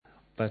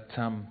But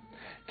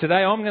today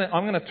I'm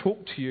going to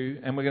talk to you,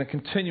 and we're going to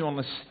continue on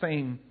this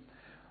theme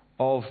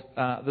of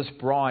this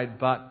bride.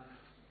 But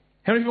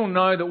how many people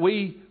know that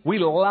we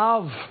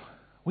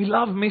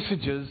love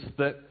messages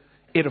that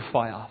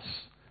edify us?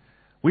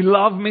 We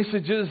love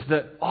messages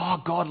that, oh,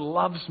 God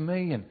loves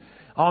me, and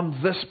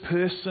I'm this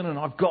person, and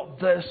I've got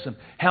this, and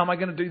how am I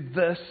going to do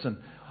this?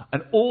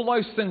 And all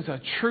those things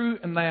are true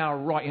and they are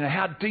right. You know,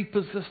 how deep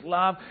is this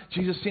love?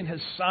 Jesus sent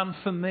His Son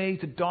for me,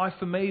 to die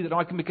for me, that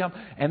I can become.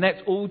 And that's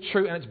all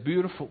true and it's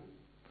beautiful.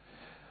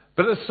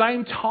 But at the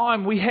same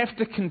time, we have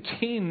to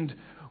contend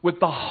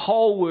with the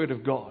whole Word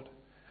of God.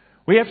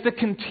 We have to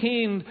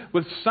contend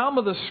with some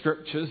of the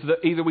Scriptures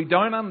that either we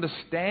don't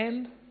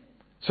understand.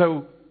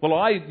 So, well,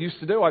 I used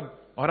to do, I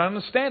don't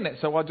understand that,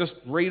 so I just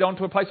read on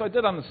to a place I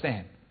did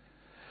understand.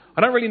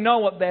 I don't really know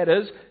what that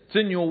is. It's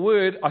in your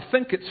Word. I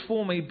think it's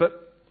for me,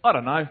 but I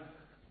don't know.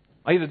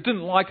 I either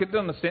didn't like it,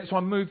 didn't understand, so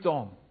I moved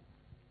on.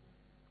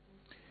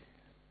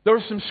 There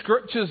are some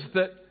Scriptures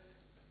that,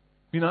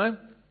 you know,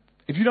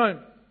 if you don't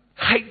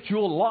hate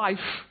your life,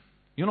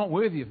 you're not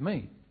worthy of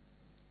me.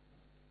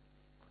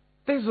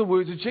 There's the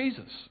words of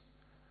Jesus.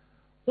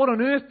 What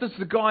on earth does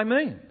the guy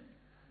mean?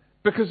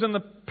 Because in the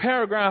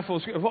paragraph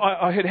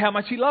I heard how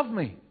much he loved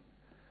me.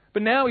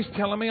 But now he's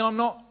telling me I'm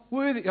not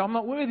worthy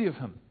of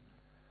him.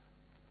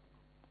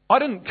 I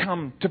didn't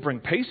come to bring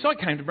peace, I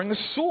came to bring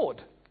a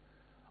sword.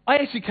 I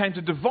actually came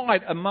to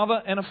divide a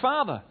mother and a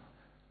father,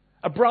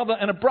 a brother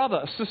and a brother,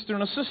 a sister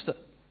and a sister.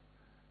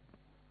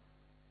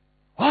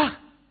 What?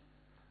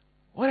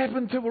 What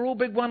happened to we're all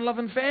big one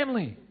loving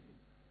family?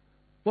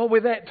 Well,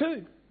 we're that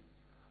too.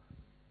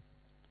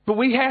 But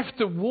we have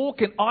to walk,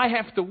 and I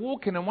have to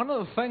walk in. And one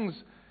of the things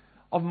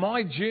of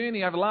my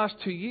journey over the last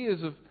 2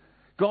 years of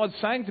God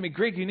saying to me,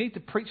 Greg, you need to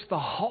preach the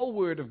whole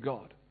Word of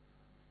God.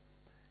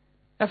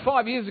 Now,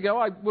 5 years ago,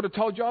 I would have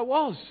told you I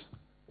was.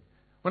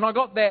 When I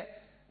got that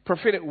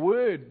prophetic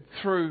word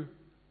through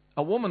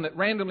a woman that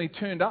randomly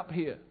turned up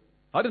here,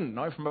 I didn't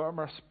know from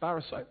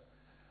Barasite.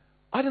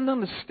 I didn't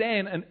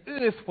understand on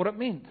earth what it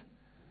meant.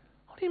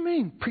 What do you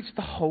mean, preach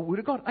the whole Word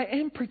of God? I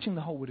am preaching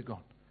the whole Word of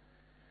God.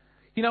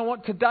 You know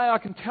what? Today I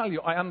can tell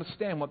you I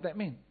understand what that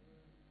meant.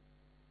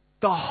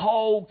 The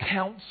whole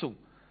counsel,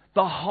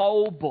 the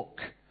whole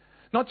book.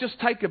 Not just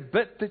take a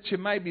bit that you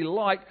maybe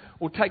like,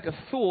 or take a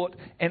thought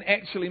and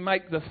actually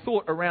make the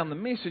thought around the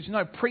message.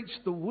 No, preach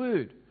the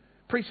Word.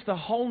 Preach the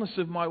wholeness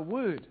of my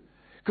Word.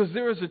 Because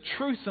there is a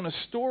truth and a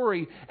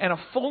story and a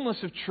fullness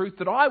of truth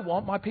that I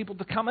want my people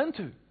to come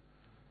into.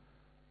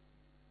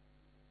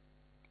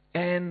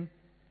 And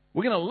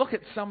we're going to look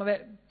at some of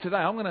that today.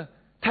 I'm going to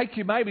take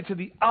you maybe to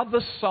the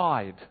other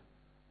side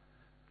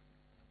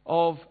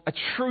of a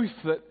truth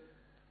that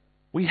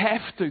we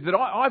have to, that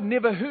I've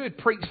never heard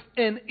preached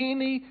in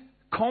any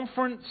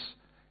conference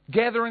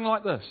gathering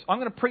like this. I'm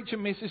going to preach a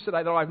message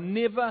today that I've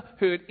never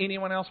heard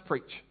anyone else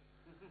preach.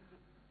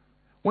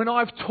 When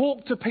I've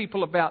talked to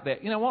people about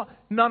that, you know what?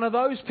 None of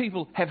those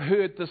people have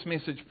heard this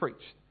message preached.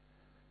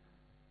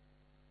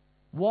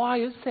 Why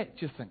is that,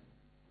 do you think?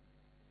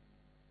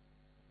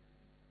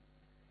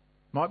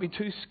 Might be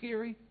too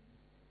scary.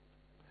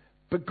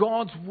 But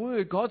God's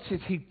Word, God says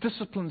He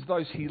disciplines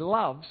those He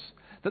loves,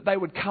 that they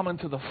would come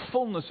into the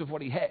fullness of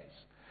what He has.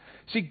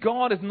 See,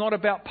 God is not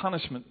about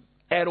punishment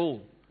at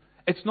all.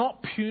 It's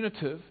not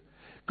punitive.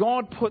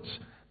 God puts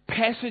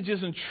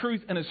passages and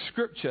truth in His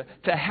Scripture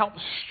to help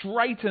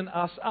straighten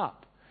us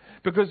up.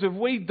 Because if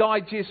we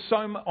digest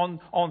on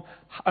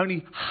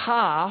only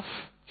half,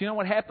 do you know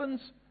what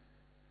happens?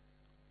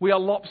 We are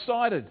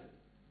lopsided.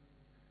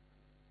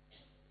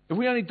 If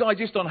we only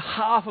digest on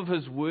half of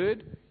His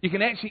Word, you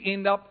can actually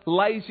end up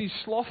lazy,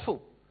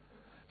 slothful.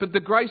 But the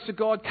grace of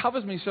God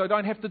covers me so I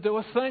don't have to do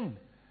a thing.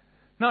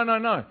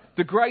 No.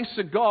 The grace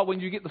of God, when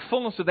you get the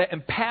fullness of that,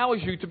 empowers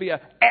you to be an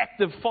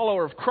active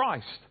follower of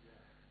Christ.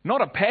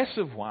 Not a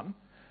passive one.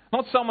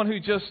 Not someone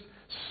who just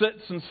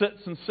sits and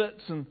sits and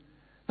sits.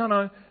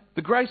 No.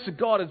 The grace of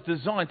God is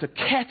designed to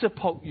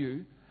catapult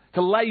you,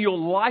 to lay your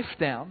life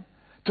down,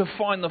 to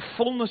find the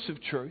fullness of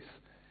truth,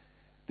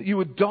 that you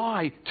would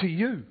die to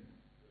you.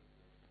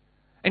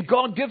 And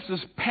God gives us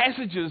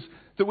passages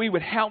that we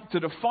would help to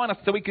define us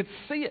so we could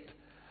see it.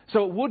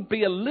 So it would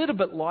be a little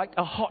bit like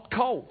a hot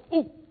coal.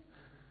 Ooh,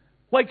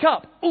 wake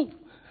up. Ooh,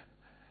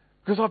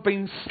 because I've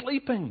been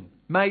sleeping,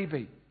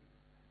 maybe.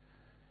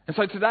 And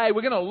so today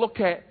we're going to look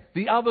at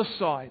the other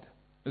side.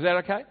 Is that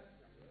okay?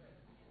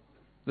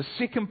 The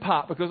second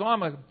part, because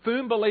I'm a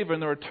firm believer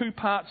and there are two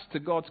parts to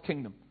God's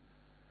kingdom.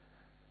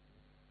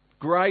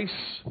 Grace,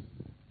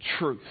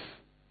 truth.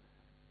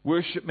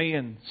 Worship me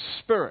in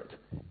spirit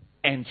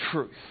and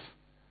truth.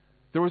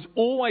 There is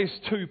always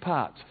two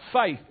parts,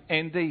 faith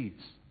and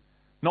deeds,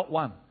 not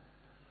one.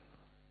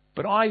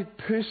 But I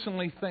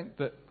personally think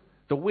that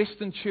the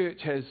Western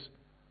church have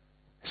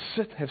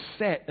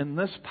sat in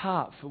this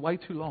part for way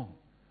too long,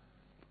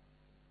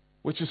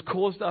 which has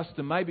caused us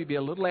to maybe be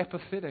a little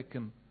apathetic.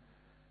 And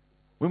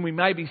when we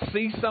maybe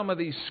see some of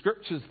these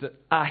scriptures that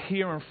are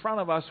here in front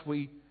of us,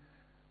 we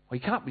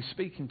can't be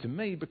speaking to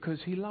me because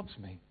He loves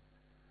me.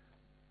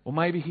 Or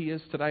maybe He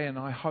is today, and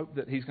I hope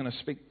that He's going to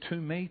speak to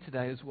me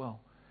today as well.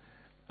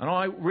 And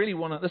I really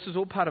want to, this is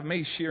all part of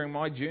me sharing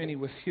my journey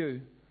with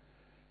you.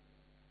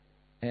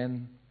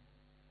 And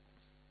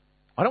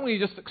I don't want you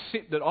to just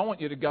accept it. I want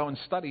you to go and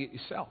study it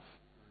yourself.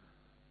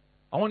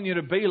 I want you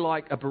to be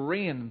like a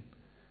Berean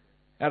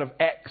out of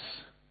Acts.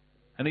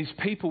 And these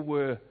people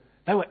were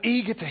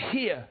eager to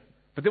hear.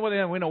 But then when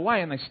they went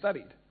away and they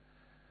studied,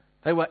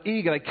 they were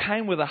eager. They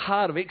came with a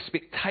heart of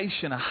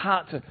expectation, a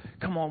heart to,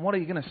 come on, what are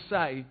you going to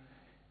say?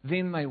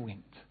 Then they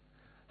went.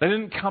 They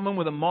didn't come in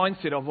with a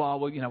mindset of,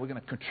 we're going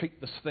to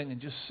critique this thing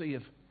and just see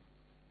if,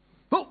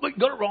 we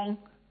got it wrong.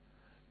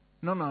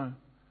 No.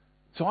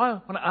 So I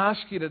want to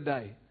ask you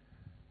today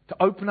to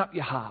open up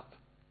your heart.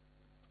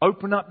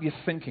 Open up your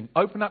thinking.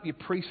 Open up your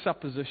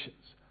presuppositions.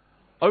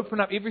 Open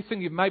up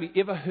everything you've maybe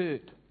ever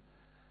heard.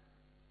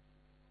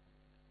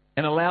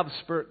 And allow the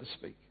Spirit to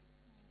speak.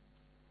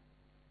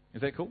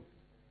 Is that cool?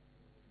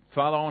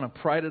 Father, I want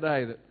to pray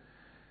today that,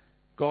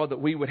 God,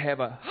 that we would have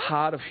a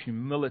heart of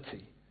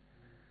humility.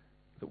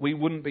 That we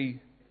wouldn't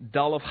be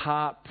dull of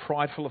heart,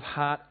 prideful of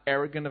heart,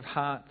 arrogant of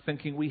heart,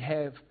 thinking we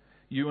have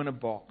you in a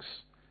box.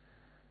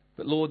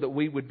 But Lord, that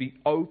we would be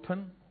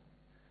open,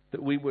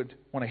 that we would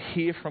want to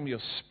hear from your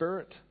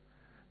Spirit,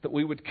 that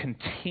we would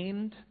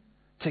contend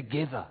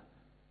together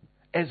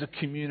as a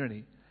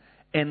community,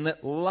 and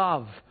that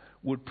love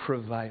would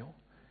prevail.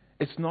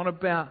 It's not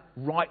about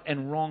right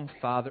and wrong,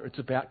 Father. It's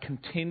about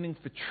contending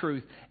for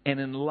truth and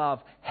in love,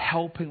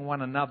 helping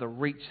one another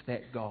reach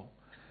that goal.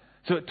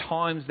 So at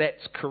times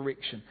that's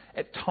correction.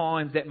 At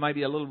times that may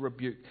be a little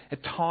rebuke.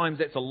 At times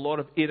that's a lot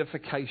of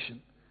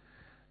edification.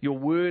 Your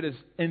word is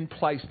in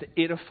place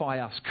to edify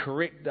us,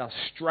 correct us,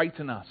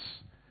 straighten us,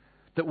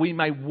 that we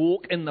may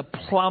walk in the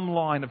plumb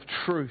line of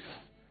truth.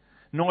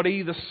 Not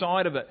either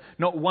side of it,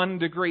 not 1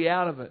 degree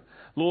out of it,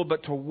 Lord,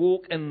 but to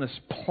walk in this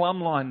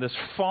plumb line, this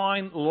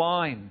fine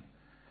line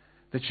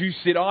that you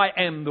said, I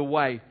am the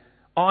way,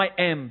 I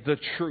am the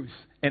truth,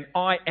 and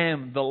I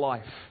am the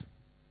life.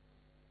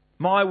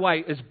 My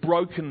way is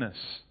brokenness.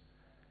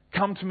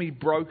 Come to me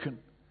broken.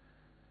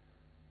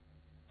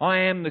 I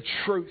am the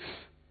truth.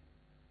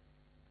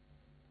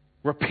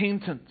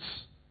 Repentance.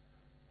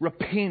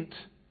 Repent.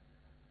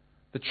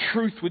 The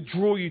truth would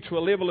draw you to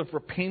a level of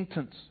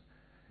repentance.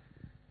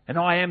 And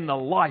I am the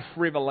life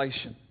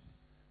revelation.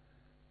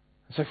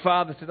 So,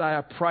 Father, today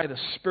I pray the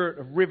Spirit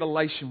of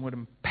revelation would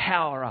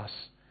empower us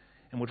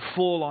and would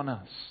fall on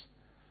us.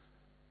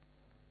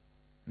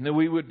 And that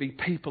we would be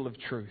people of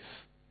truth.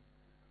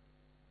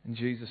 In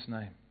Jesus'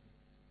 name.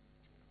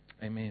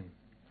 Amen.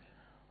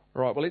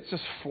 All right, well, let's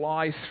just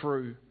fly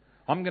through.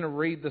 I'm going to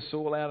read this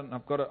all out, and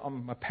I've got it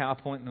on my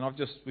PowerPoint, and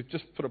we've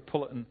just put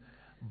a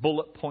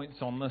bullet points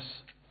on this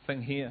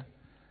thing here.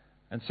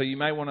 And so you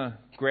may want to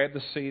grab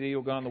the CD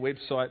or go on the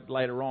website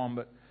later on.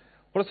 But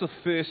what is the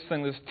first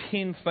thing? There's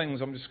 10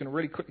 things I'm just going to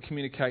really quickly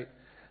communicate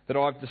that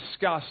I've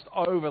discussed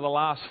over the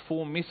last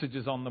 4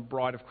 messages on the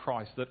Bride of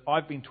Christ that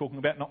I've been talking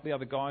about, not the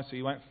other guys, so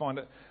you won't find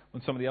it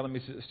on some of the other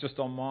messages. It's just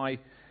on my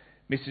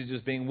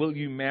messages being, will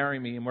you marry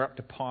me? And we're up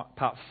to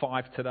part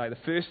 5 today. The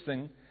first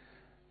thing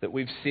that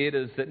we've said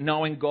is that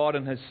knowing God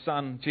and His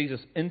Son,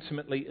 Jesus,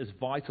 intimately is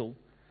vital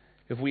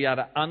if we are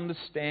to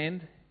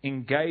understand,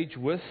 engage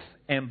with,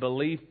 and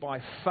believe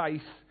by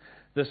faith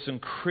this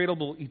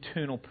incredible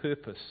eternal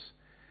purpose.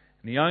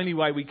 And the only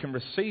way we can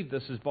receive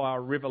this is by a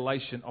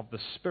revelation of the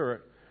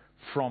Spirit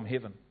from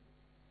heaven.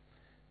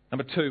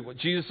 Number 2, what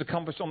Jesus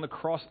accomplished on the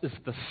cross is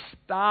the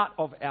start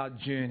of our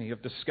journey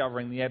of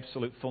discovering the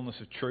absolute fullness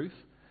of truth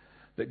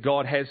that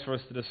God has for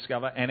us to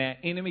discover, and our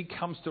enemy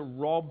comes to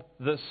rob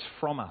this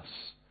from us.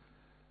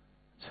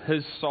 It's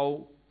his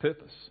sole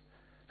purpose.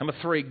 Number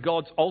 3,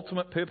 God's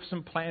ultimate purpose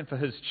and plan for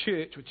His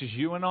church, which is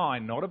you and I,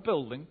 not a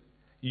building,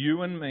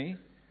 you and me.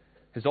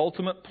 His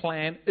ultimate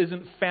plan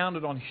isn't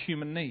founded on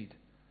human need,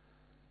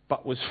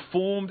 but was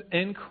formed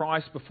in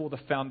Christ before the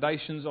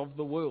foundations of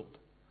the world.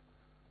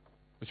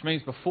 Which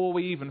means before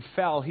we even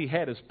fell, He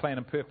had His plan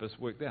and purpose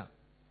worked out.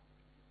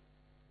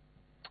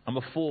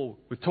 Number 4,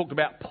 we've talked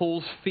about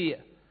Paul's fear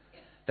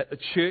that the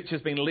church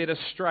has been led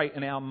astray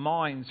in our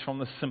minds from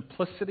the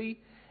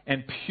simplicity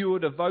and pure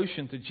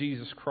devotion to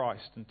Jesus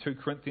Christ in 2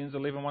 Corinthians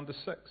 11,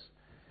 1-6.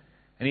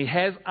 And he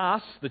has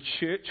us, the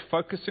church,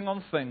 focusing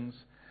on things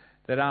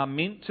that are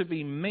meant to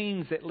be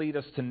means that lead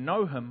us to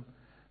know Him,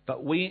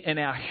 but we in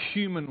our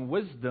human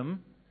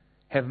wisdom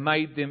have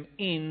made them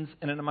ends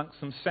in and amongst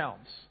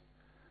themselves.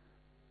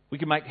 We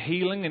can make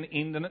healing an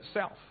end in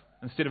itself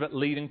instead of it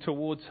leading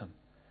towards Him.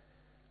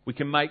 We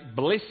can make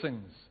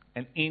blessings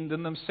an end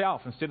in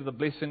themselves instead of the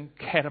blessing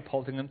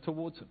catapulting them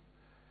towards Him.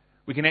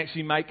 We can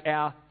actually make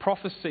our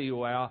prophecy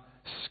or our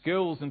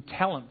skills and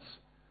talents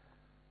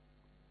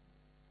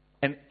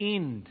an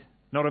end,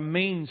 not a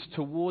means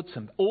towards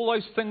Him. All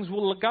those things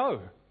will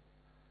go.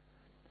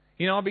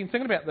 You know, I've been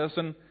thinking about this,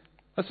 and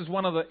this is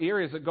one of the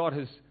areas that God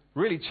has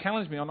really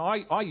challenged me on.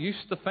 I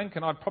used to think,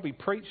 and I'd probably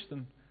preached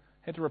and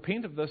had to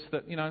repent of this,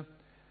 that, you know,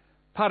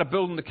 part of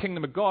building the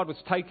kingdom of God was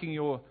taking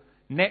your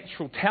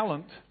natural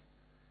talent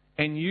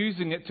and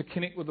using it to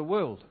connect with the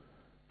world.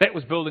 That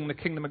was building the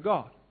kingdom of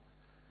God.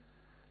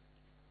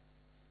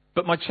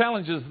 But my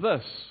challenge is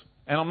this,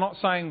 and I'm not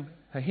saying,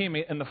 hear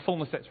me, in the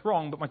fullness that's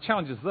wrong, but my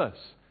challenge is this.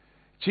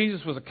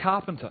 Jesus was a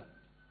carpenter.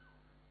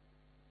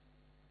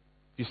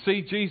 You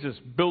see Jesus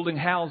building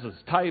houses,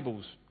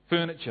 tables,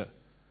 furniture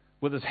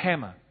with his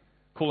hammer,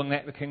 calling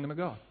that the kingdom of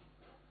God.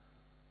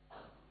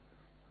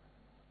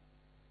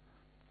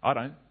 I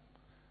don't.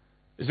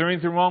 Is there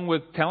anything wrong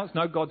with talents?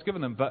 No, God's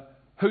given them. But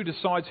who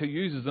decides who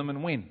uses them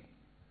and when?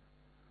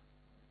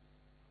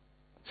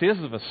 See, this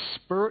is of a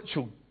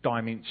spiritual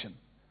dimension.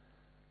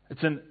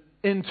 It's an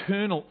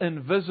internal,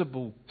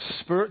 invisible,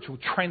 spiritual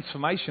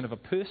transformation of a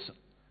person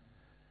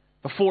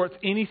before it's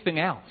anything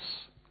else.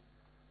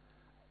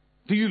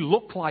 Do you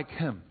look like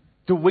Him?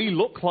 Do we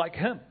look like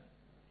Him?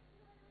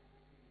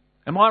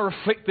 Am I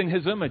reflecting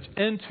His image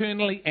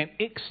internally and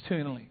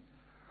externally,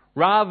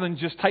 rather than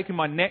just taking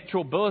my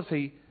natural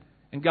ability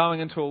and going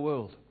into a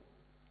world?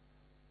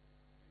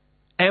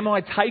 Am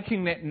I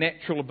taking that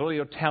natural ability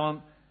or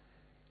talent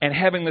and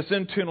having this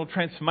internal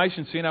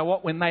transformation so you know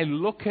what? When they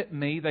look at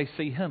me, they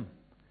see Him.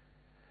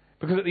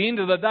 Because at the end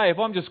of the day, if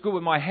I'm just good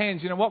with my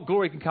hands, you know what?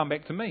 Glory can come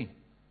back to me.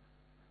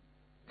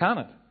 Can't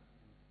it?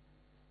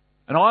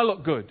 And I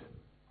look good.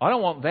 I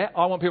don't want that.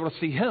 I want people to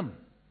see Him.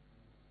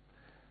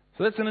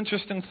 So that's an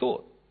interesting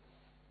thought.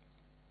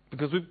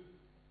 Because we've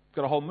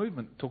got a whole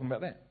movement talking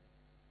about that.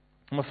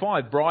 Number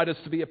 5, bride is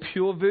to be a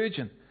pure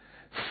virgin,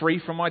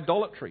 free from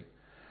idolatry.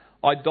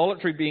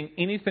 Idolatry being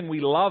anything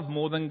we love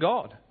more than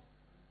God.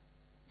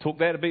 Talk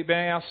that about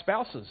our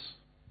spouses,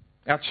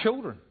 our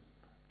children,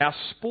 our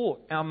sport,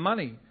 our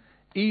money,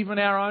 even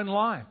our own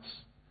lives.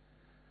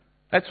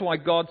 That's why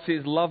God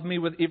says, love me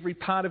with every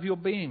part of your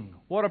being.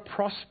 What a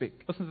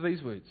prospect. Listen to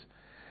these words.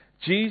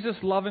 Jesus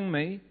loving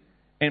me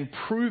and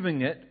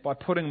proving it by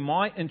putting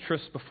my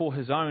interests before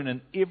His own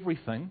in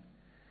everything,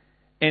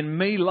 and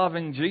me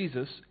loving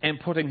Jesus and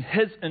putting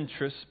His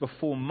interests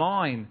before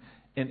mine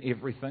in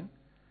everything.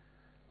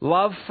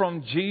 Love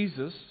from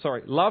Jesus,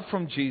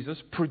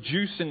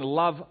 producing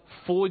love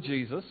for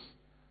Jesus,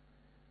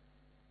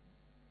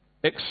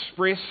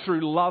 expressed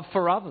through love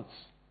for others.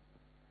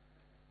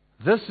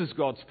 This is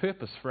God's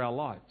purpose for our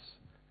lives.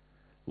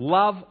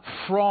 Love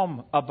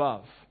from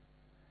above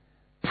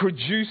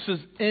produces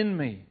in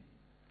me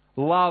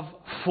love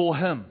for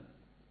Him,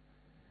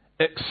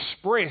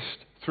 expressed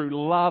through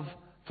love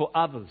for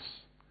others.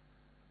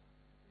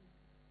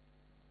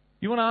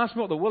 You want to ask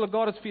me what the will of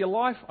God is for your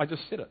life? I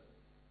just said it.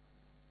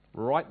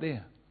 Right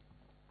there.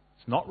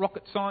 It's not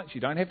rocket science.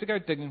 You don't have to go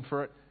digging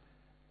for it.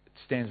 It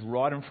stands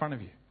right in front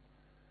of you.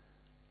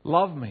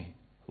 Love me.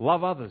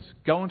 Love others.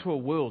 Go into a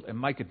world and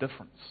make a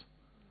difference.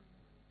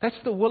 That's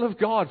the will of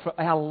God for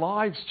our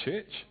lives,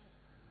 church.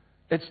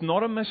 It's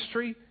not a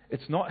mystery.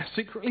 It's not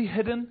secretly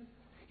hidden.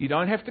 You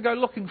don't have to go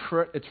looking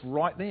for it. It's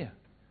right there.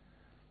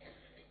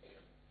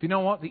 You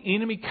know what? The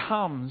enemy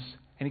comes,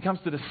 and he comes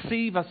to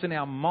deceive us in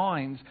our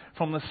minds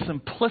from the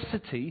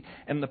simplicity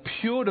and the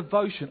pure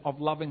devotion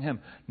of loving Him,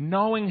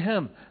 knowing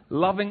Him,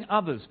 loving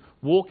others,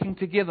 walking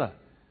together.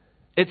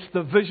 It's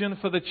the vision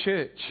for the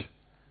church.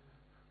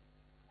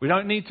 We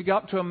don't need to go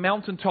up to a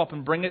mountaintop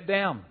and bring it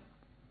down.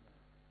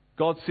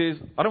 God says,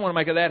 I don't want to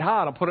make it that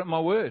hard. I'll put it in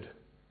my word.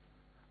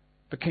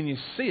 But can you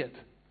see it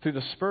through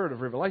the spirit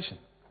of revelation?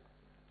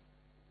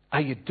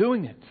 Are you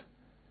doing it?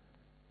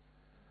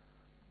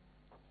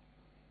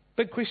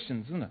 Big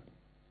questions, isn't it?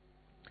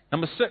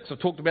 Number 6, I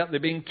talked about there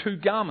being 2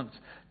 garments.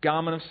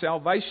 Garment of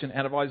salvation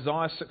out of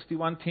Isaiah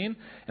 61:10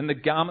 and the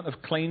garment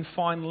of clean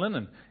fine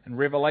linen in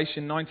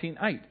Revelation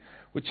 19:8,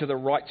 which are the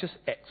righteous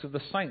acts of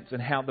the saints,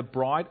 and how the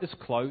bride is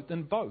clothed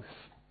in both.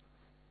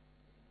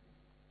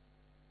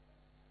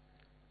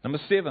 Number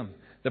 7,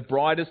 the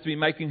bride is to be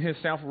making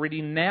herself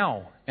ready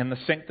now, and the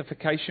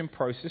sanctification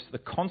process, the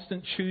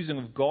constant choosing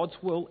of God's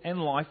will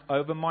and life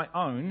over my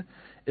own,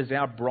 is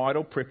our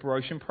bridal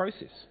preparation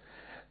process.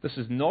 This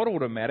is not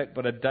automatic,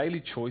 but a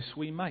daily choice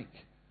we make.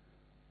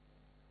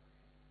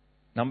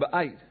 Number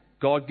 8,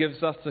 God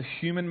gives us the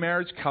human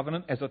marriage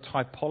covenant as a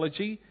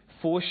typology,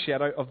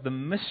 foreshadow of the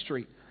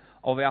mystery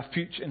of our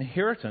future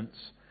inheritance,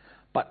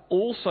 but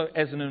also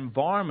as an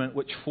environment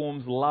which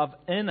forms love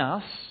in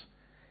us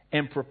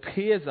and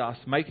prepares us,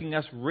 making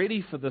us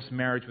ready for this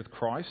marriage with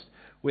Christ,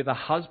 where the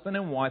husband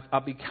and wife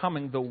are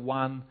becoming the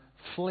one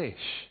flesh.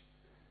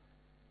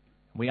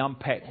 We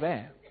unpack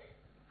that.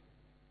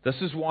 This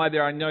is why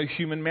there are no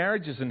human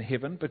marriages in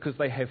heaven, because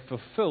they have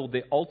fulfilled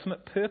their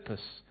ultimate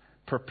purpose,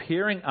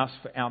 preparing us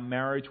for our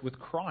marriage with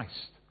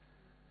Christ.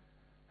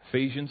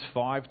 Ephesians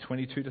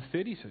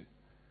 5:22-32.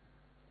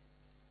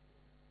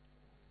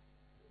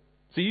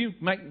 So you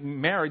make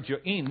marriage your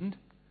end,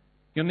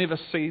 you'll never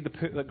see the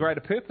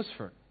greater purpose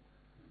for it.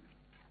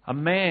 A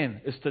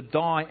man is to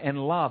die and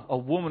love. A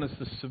woman is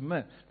to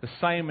submit. The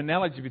same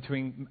analogy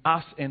between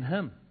us and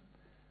Him.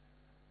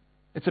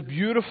 It's a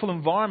beautiful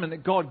environment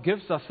that God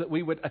gives us that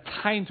we would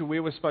attain to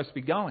where we're supposed to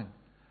be going.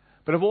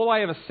 But if all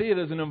I ever see it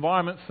as an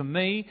environment for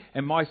me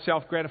and my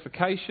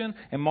self-gratification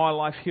and my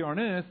life here on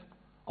earth,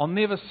 I'll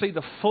never see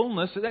the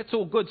fullness. That's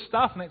all good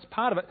stuff and that's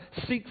part of it.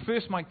 Seek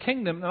first my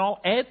kingdom and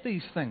I'll add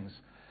these things.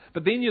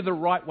 But then you're the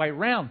right way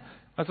round.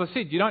 As I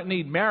said, you don't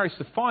need marriage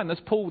to find this.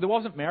 Paul, there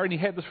wasn't married, and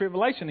he had this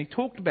revelation. He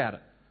talked about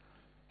it.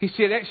 He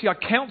said, actually, I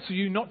counsel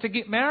you not to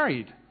get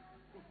married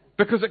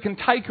because it can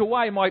take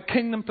away my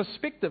kingdom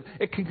perspective.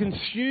 It can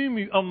consume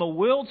you on the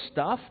world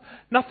stuff.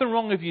 Nothing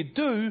wrong if you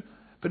do,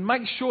 but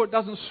make sure it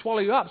doesn't swallow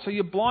you up so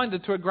you're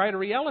blinded to a greater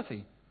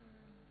reality.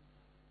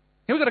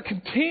 We've got to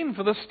contend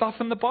for this stuff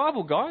in the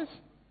Bible, guys.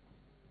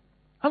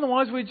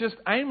 Otherwise, we're just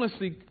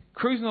aimlessly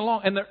cruising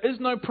along, and there is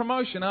no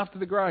promotion after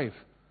the grave.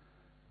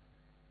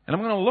 And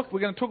we're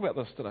going to talk about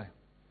this today.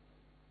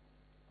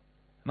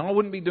 And I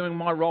wouldn't be doing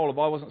my role if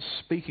I wasn't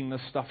speaking this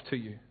stuff to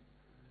you.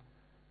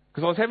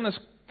 Because I was having this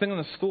thing in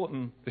this thought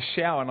in the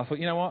shower, and I thought,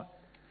 you know what?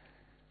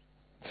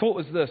 The thought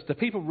was this: do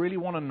people really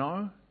want to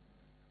know?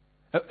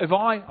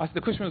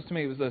 The question was to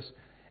me was this: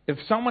 if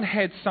someone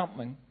had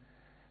something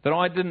that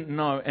I didn't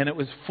know and it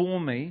was for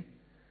me,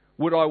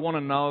 would I want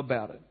to know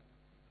about it?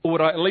 Or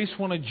would I at least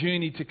want a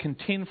journey to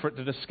contend for it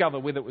to discover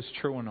whether it was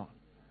true or not?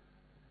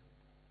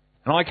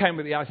 And I came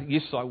with the answer,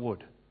 yes, I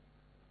would.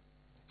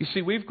 You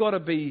see, we've got to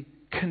be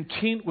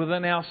content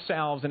within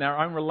ourselves and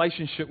our own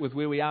relationship with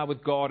where we are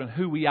with God and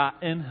who we are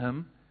in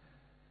Him,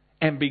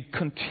 and be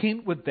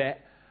content with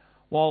that,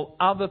 while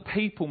other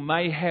people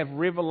may have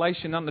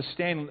revelation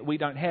understanding that we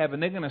don't have,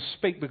 and they're going to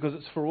speak because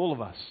it's for all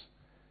of us.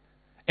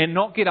 And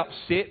not get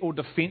upset or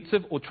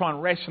defensive or try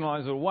and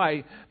rationalise it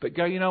away, but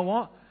go, you know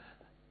what?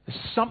 There's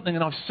something,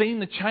 and I've seen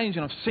the change,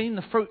 and I've seen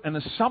the fruit, and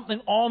there's something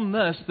on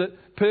this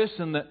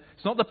person that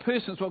it's not the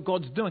person, it's what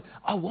God's doing.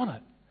 I want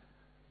it.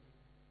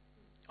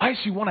 I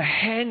actually want to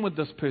hang with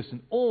this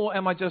person. Or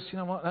am I just, you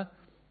know what?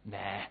 Nah.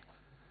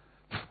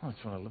 I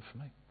just want to live for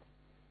me.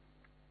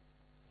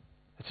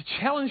 It's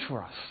a challenge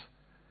for us.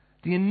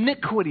 The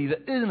iniquity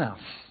that is in us.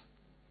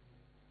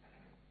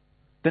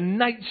 The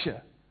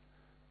nature.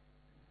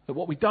 That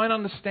what we don't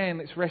understand,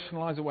 let's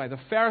rationalise away. The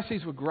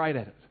Pharisees were great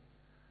at it.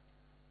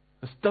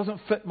 This doesn't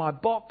fit my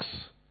box.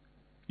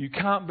 You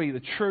can't be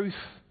the truth.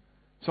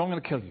 So I'm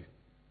going to kill you.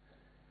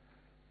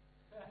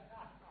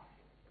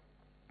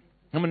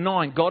 Number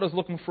 9, God is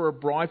looking for a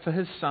bride for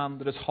His Son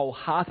that is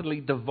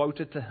wholeheartedly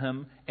devoted to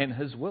Him and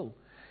His will,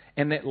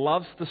 and that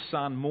loves the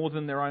Son more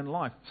than their own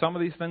life. Some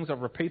of these things I've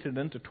repeated and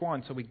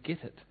intertwined so we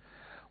get it.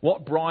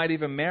 What bride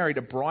ever married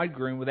a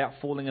bridegroom without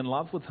falling in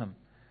love with him?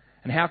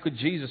 And how could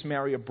Jesus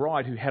marry a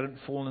bride who hadn't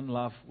fallen in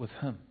love with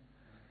Him?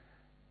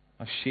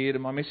 I've shared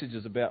in my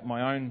messages about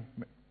my own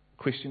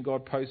question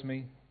God posed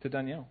me to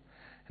Danielle.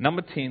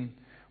 Number 10,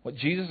 what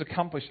Jesus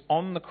accomplished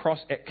on the cross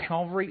at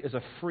Calvary is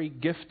a free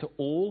gift to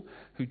all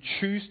who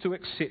choose to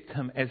accept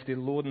Him as their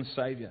Lord and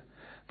Saviour.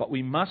 But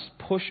we must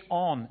push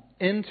on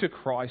into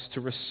Christ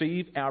to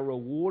receive our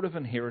reward of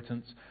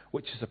inheritance,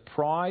 which is a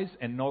prize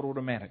and not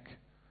automatic.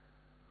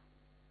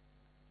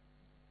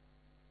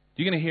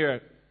 You're going to hear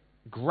a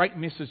great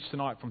message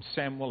tonight from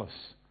Sam Willis.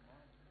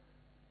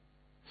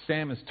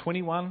 Sam is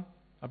 21.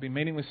 I've been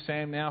meeting with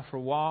Sam now for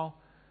a while.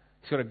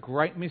 He's got a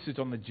great message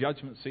on the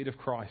judgment seat of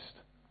Christ.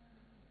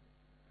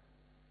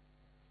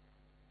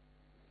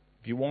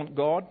 If you want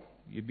God,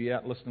 you'd be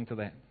out listening to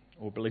that,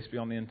 or at least be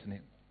on the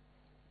internet.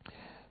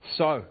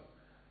 So,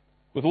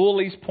 with all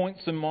these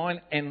points in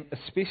mind, and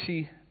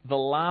especially the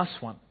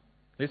last one,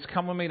 let's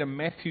come with me to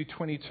Matthew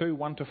 22,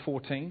 1 to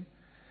 14.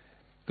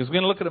 Because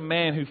we're going to look at a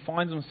man who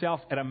finds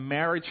himself at a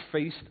marriage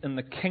feast in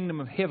the kingdom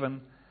of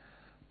heaven,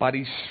 but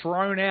he's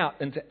thrown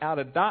out into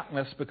outer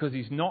darkness because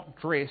he's not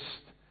dressed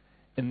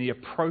in the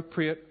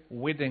appropriate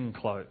wedding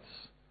clothes.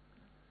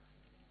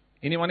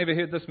 Anyone ever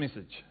heard this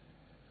message?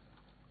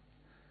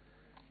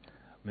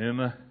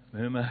 Murmur.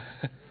 Have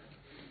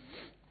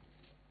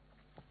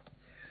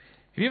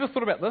you ever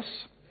thought about this?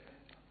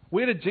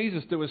 Where did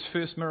Jesus do His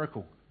first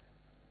miracle?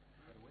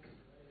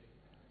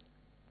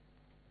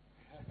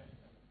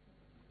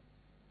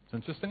 It's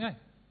interesting, eh?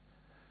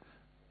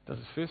 Does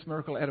His first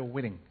miracle at a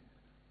wedding?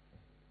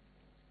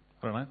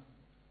 I don't know.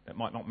 That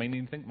might not mean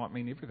anything. It might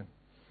mean everything.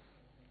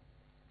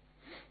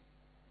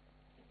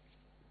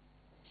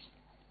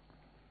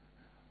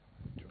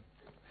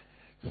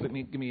 Just give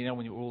me a yell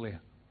when you're all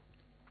there.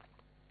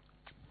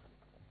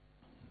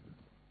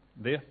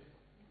 There?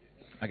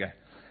 Okay.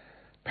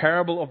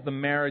 Parable of the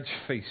marriage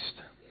feast.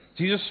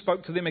 Jesus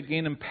spoke to them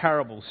again in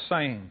parables,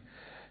 saying,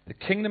 the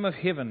kingdom of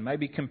heaven may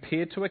be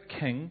compared to a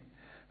king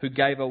who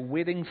gave a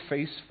wedding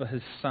feast for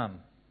his son.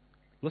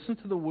 Listen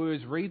to the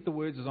words, read the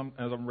words as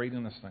I'm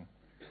reading this thing.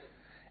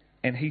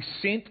 And he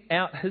sent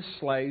out his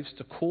slaves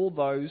to call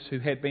those who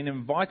had been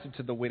invited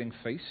to the wedding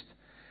feast,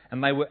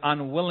 and they were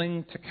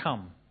unwilling to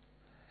come.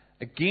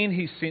 Again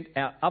he sent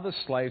out other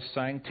slaves,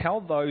 saying,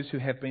 tell those who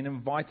have been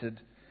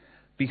invited,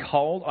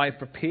 behold, I have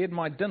prepared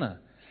my dinner.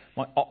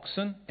 My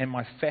oxen and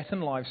my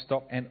fattened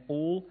livestock are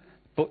all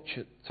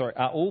butchered,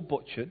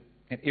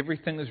 and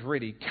everything is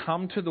ready.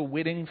 Come to the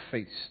wedding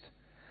feast.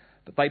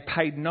 But they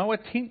paid no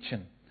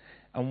attention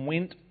and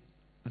went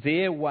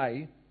their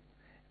way,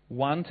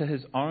 one to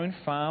his own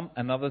farm,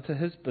 another to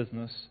his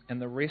business,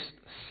 and the rest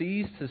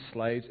seized his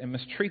slaves and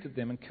mistreated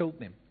them and killed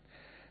them.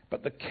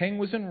 But the king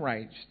was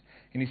enraged,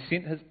 and he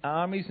sent his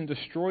armies and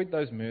destroyed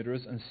those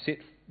murderers and set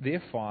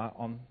their fire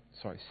on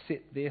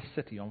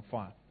city on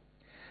fire.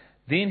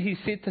 Then he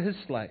said to his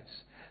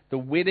slaves, "The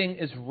wedding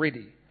is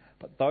ready,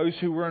 but those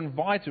who were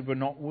invited were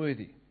not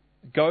worthy.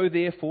 Go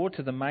therefore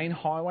to the main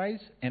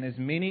highways, and as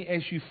many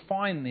as you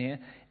find there,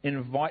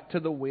 invite to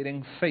the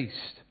wedding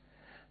feast."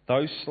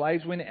 Those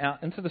slaves went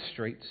out into the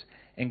streets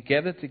and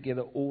gathered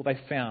together all they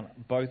found,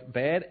 both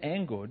bad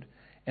and good,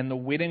 and the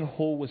wedding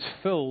hall was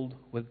filled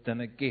with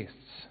dinner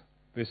guests.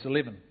 Verse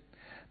 11.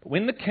 But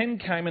when the king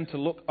came in to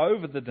look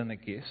over the dinner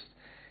guests,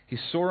 he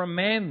saw a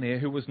man there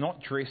who was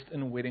not dressed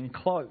in wedding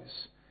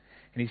clothes.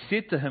 And he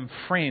said to him,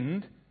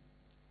 "Friend,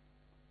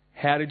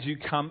 how did you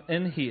come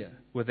in here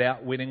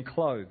without wedding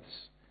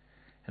clothes?"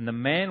 And the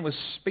man was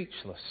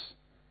speechless.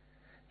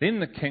 Then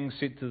the king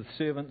said to the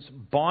servants,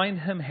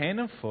 "Bind him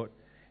hand and foot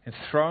and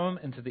throw him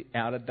into the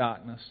outer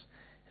darkness.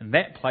 In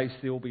that place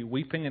there will be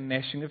weeping and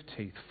gnashing of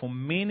teeth, for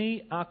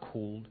many are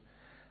called,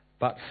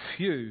 but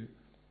few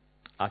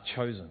are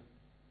chosen."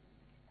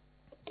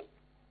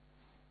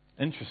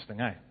 Interesting,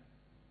 eh?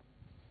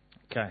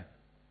 Okay.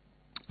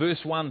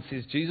 Verse 1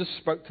 says, Jesus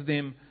spoke to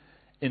them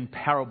in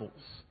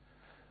parables.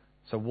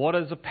 So what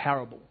is a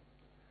parable?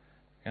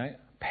 Okay.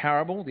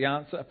 Parable, the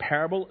answer, a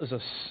parable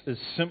is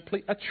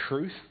simply a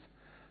truth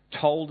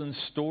told in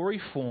story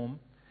form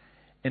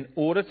in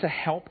order to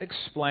help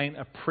explain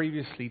a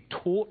previously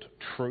taught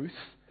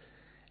truth,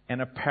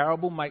 and a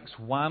parable makes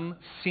one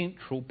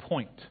central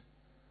point.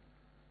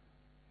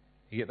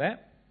 You get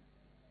that?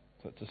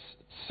 So it's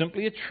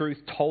simply a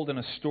truth told in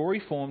a story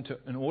form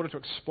in order to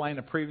explain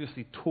a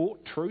previously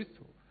taught truth,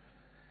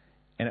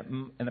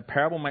 and a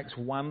parable makes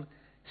one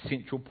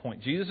central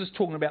point. Jesus is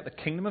talking about the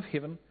kingdom of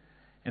heaven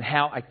and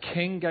how a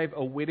king gave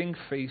a wedding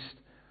feast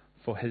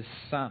for his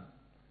son.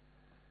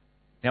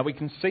 Now we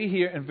can see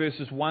here in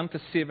verses 1 to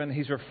 7,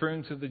 he's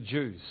referring to the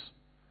Jews.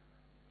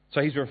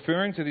 So he's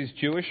referring to these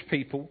Jewish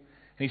people,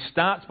 and he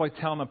starts by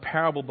telling a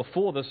parable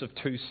before this of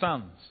two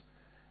sons,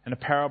 and a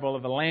parable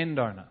of a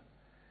landowner.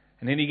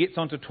 And then he gets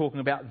on to talking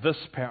about this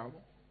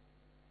parable.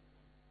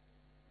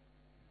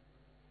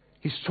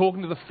 He's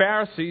talking to the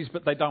Pharisees,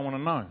 but they don't want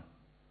to know.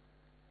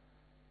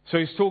 So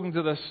he's talking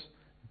to this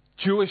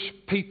Jewish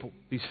people,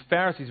 these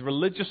Pharisees,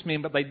 religious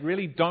men, but they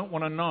really don't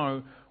want to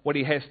know what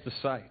he has to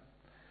say.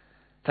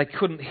 They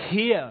couldn't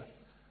hear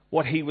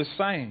what he was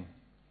saying.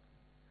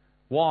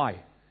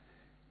 Why?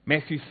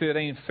 Matthew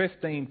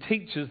 13:15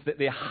 teaches that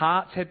their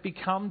hearts had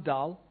become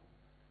dull,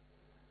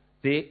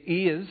 their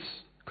ears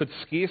could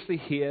scarcely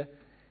hear,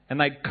 and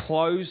they'd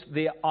closed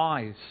their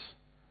eyes.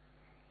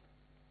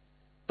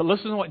 But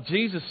listen to what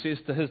Jesus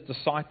says to his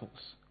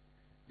disciples.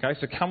 Okay,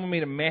 so come with me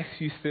to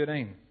Matthew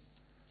 13.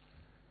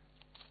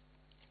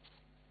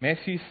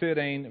 Matthew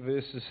 13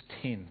 verses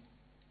 10.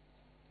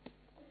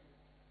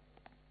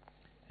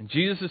 And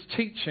Jesus is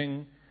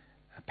teaching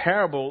a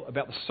parable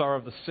about the sower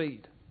of the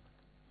seed.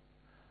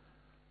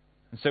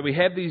 And so we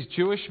have these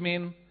Jewish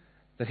men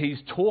that he's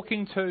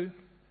talking to.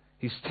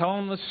 He's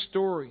telling the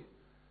story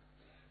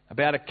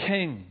about a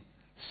king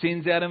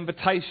sends out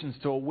invitations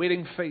to a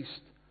wedding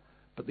feast.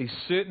 But these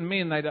certain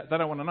men, they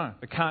don't want to know.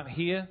 They can't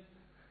hear.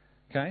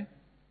 Okay?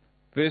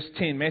 Verse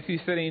 10, Matthew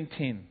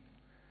 13:10.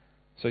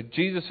 So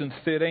Jesus in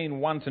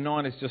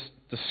 13:1-9 has just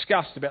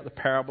discussed about the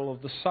parable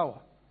of the sower.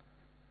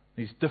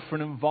 These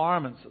different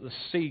environments that the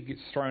seed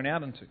gets thrown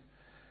out into.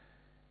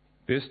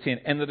 Verse 10,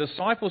 and the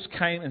disciples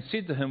came and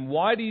said to him,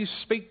 "Why do you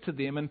speak to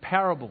them in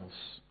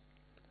parables?"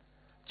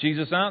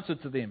 Jesus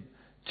answered to them,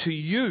 "To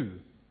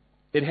you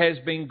it has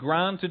been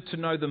granted to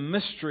know the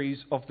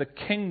mysteries of the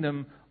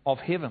kingdom of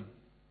heaven."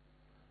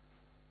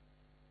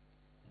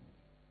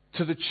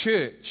 To the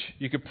church,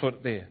 you could put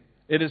it there.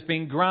 It has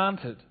been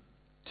granted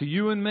to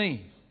you and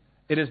me.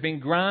 It has been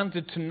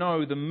granted to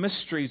know the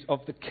mysteries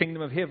of the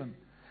kingdom of heaven.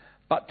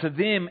 But to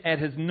them it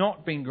has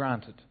not been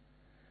granted.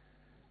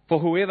 For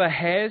whoever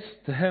has,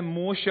 to him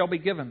more shall be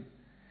given,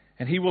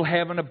 and he will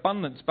have an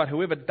abundance. But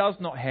whoever does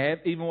not have,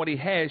 even what he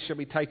has shall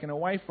be taken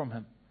away from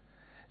him.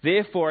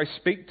 Therefore I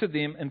speak to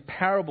them in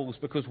parables,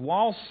 because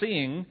while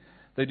seeing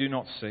they do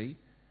not see,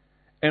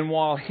 and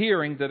while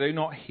hearing they do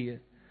not hear,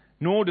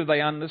 nor do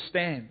they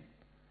understand.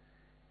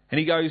 And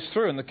he goes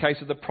through in the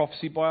case of the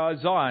prophecy by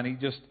Isaiah, and he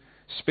just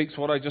speaks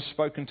what I just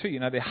spoken to. You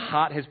know, their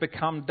heart has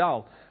become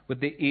dull. With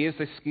their ears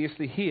they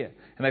scarcely hear,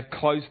 and they've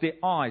closed their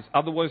eyes.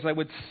 Otherwise they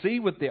would see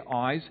with their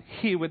eyes,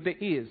 hear with their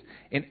ears,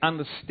 and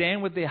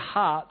understand with their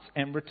hearts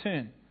and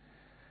return.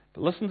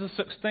 But listen to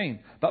 16.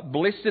 But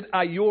blessed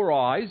are your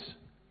eyes,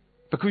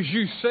 because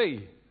you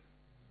see.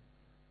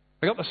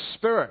 They got the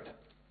Spirit.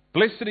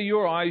 Blessed are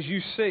your eyes,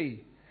 you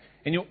see,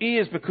 and your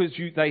ears because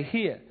they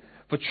hear.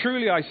 For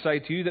truly I say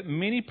to you that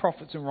many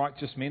prophets and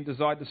righteous men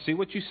desired to see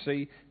what you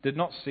see, did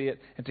not see it,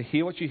 and to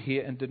hear what you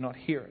hear, and did not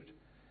hear it.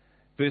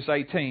 Verse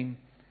 18,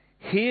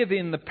 hear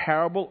then the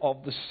parable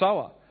of the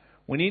sower.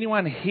 When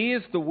anyone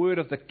hears the word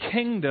of the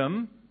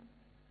kingdom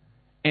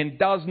and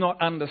does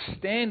not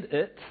understand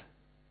it,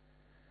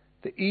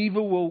 the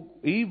evil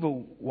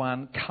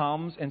one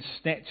comes and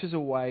snatches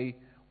away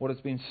what has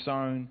been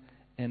sown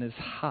in his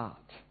heart.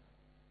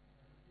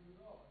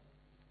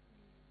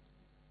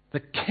 The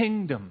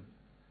kingdom.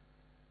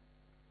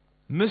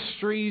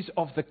 mysteries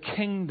of the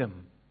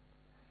kingdom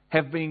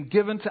have been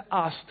given to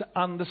us to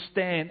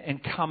understand and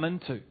come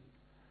into.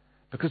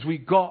 Because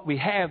we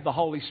have the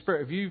Holy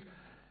Spirit. If you've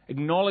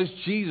acknowledged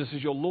Jesus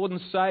as your Lord and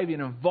Savior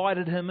and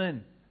invited Him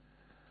in,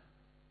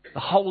 the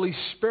Holy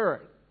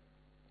Spirit,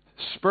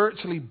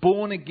 spiritually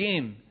born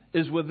again,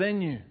 is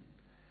within you.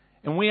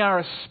 And we are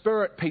a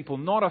spirit people,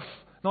 not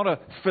a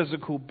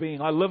physical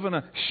being. I live in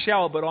a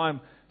shell, but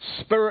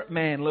spirit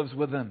man lives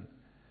within.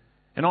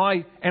 And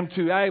I am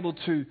able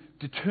to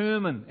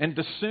determine and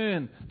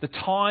discern the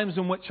times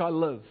in which I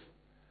live.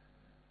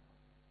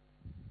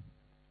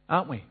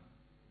 Aren't we?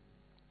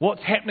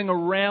 What's happening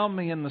around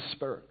me in the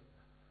Spirit.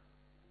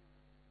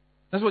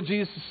 That's what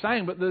Jesus is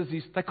saying, but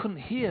they couldn't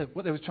hear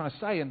what they were trying to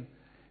say. And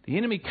the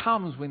enemy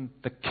comes when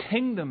the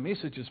kingdom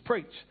message is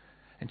preached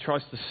and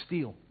tries to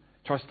steal,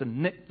 tries to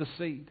nick the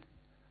seed.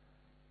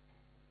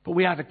 But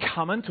we are to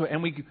come into it.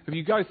 And if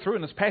you go through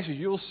in this passage,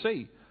 you'll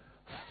see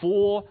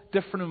 4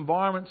 different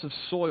environments of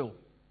soil.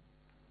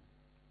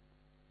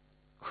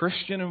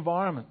 Christian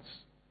environments.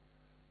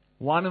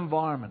 One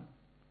environment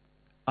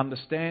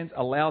understands,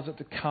 allows it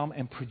to come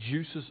and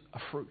produces a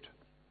fruit.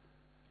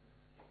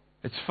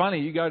 It's funny,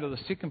 you go to the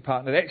second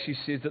part and it actually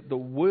says that the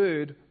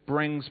word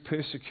brings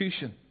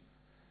persecution.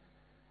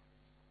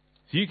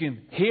 So you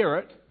can hear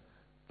it,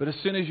 but as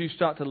soon as you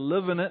start to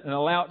live in it and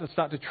allow it to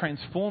start to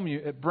transform you,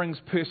 it brings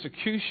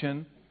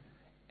persecution.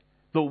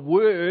 The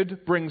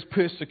word brings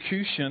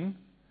persecution.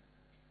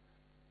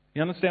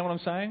 You understand what I'm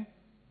saying?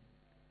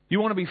 You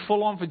want to be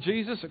full on for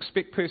Jesus?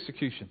 Expect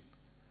persecution.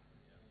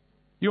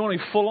 You want to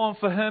be full on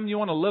for Him? You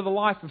want to live a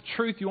life of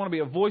truth? You want to be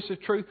a voice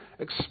of truth?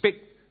 Expect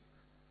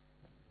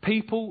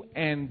people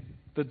and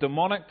the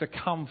demonic to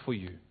come for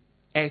you,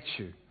 at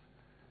you.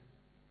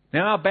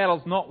 Now our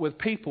battle's not with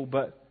people,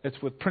 but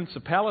it's with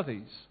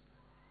principalities.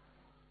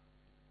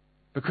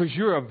 Because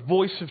you're a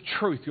voice of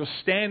truth. You're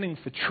standing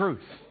for truth.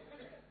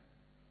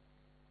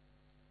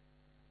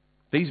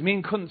 These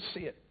men couldn't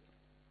see it.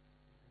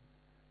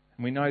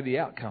 And we know the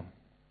outcome.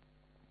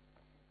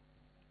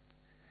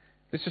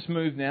 Let's just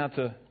move now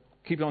to,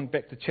 keep on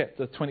back to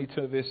chapter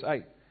 22, verse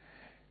 8.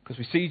 Because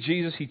we see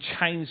Jesus, He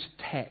changed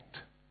tact.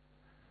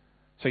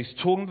 So He's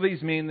talking to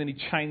these men, then He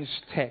changed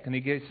tact. And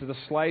He gets to the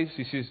slaves,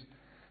 He says,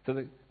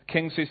 the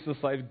king says to the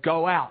slaves,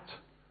 go out.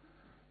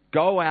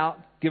 Go out,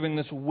 giving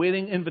this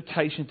wedding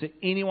invitation to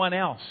anyone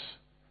else.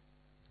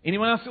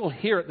 Anyone else that will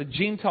hear it, the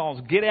Gentiles,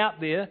 get out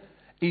there,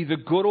 either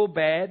good or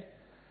bad,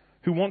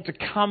 who want to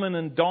come in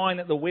and dine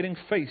at the wedding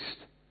feast.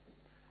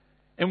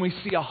 And we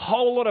see a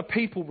whole lot of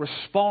people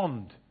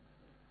respond.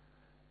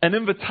 An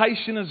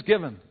invitation is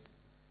given.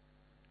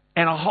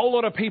 And a whole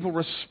lot of people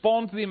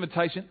respond to the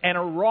invitation and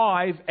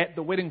arrive at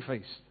the wedding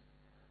feast.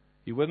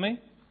 You with me?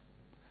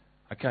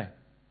 Okay.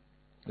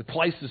 The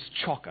place is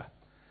chocker.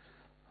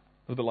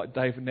 A little bit like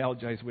Dave and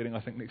LJ's wedding,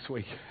 I think, next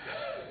week.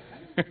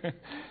 Where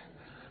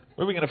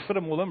are we going to fit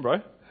them all in,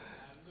 bro?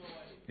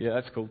 Yeah,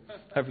 that's cool.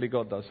 Hopefully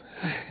God does.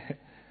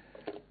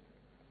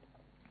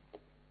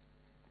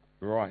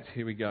 Right,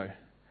 here we go.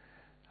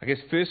 I guess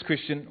first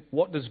question,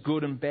 what does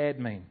good and bad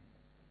mean?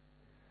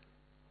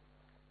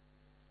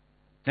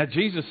 Now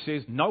Jesus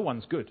says no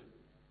one's good.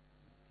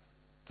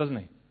 Doesn't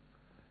He?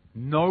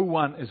 No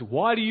one is.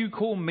 Why do you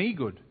call me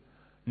good?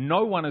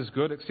 No one is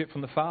good except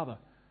from the Father.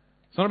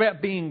 It's not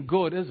about being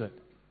good, is it?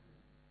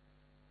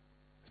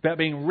 It's about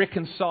being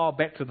reconciled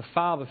back to the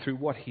Father through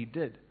what He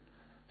did.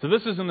 So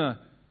this isn't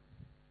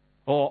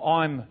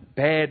I'm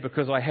bad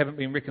because I haven't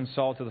been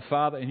reconciled to the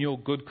Father and you're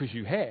good because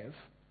you have.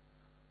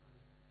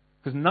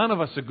 Because none of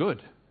us are good.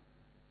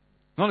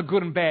 Not a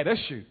good and bad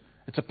issue.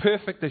 It's a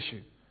perfect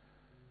issue.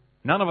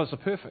 None of us are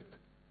perfect.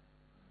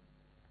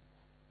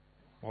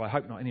 Well, I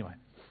hope not anyway.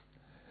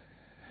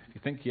 If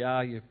you think you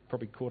are, you're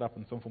probably caught up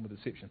in some form of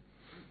deception.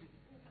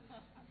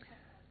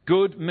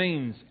 Good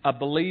means a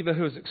believer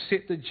who has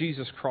accepted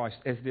Jesus Christ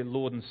as their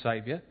Lord and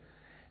Saviour,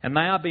 and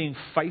they are being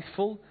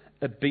faithful,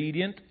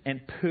 obedient,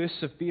 and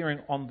persevering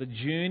on the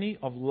journey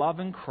of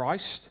loving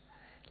Christ,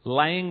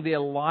 laying their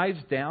lives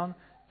down,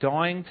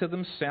 dying to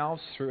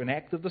themselves through an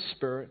act of the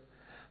Spirit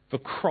for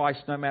Christ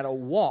no matter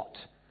what,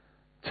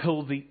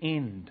 till the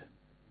end.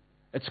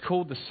 It's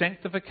called the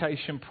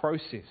sanctification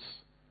process,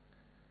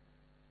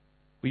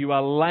 where you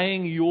are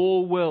laying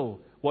your will,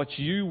 what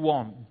you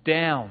want,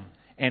 down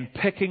and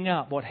picking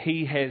up what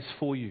He has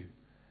for you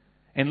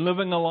and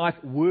living a life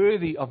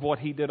worthy of what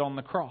He did on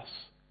the cross.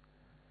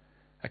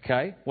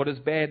 Okay, what does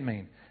bad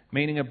mean?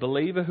 Meaning a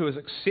believer who has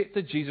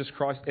accepted Jesus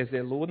Christ as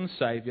their Lord and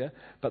Saviour,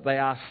 but they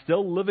are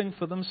still living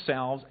for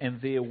themselves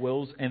and their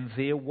wills and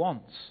their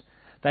wants.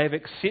 They have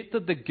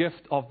accepted the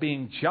gift of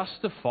being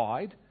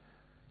justified,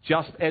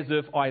 just as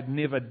if I had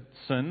never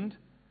sinned.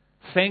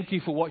 Thank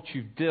you for what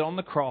you did on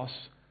the cross.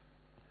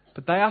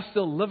 But they are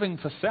still living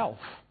for self.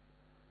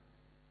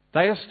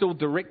 They are still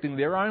directing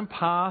their own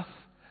path,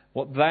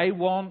 what they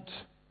want,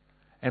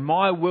 and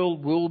my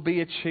will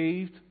be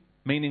achieved,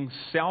 meaning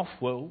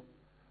self-will.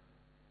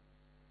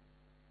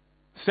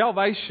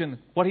 Salvation,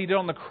 what He did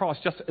on the cross,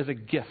 just is a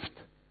gift.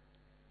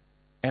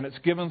 And it's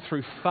given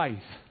through faith.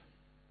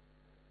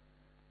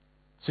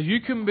 So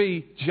you can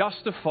be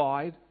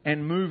justified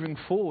and moving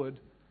forward,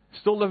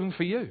 still living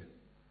for you.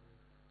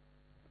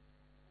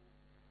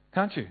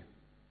 Can't you?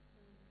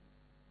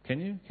 Can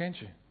you? Can't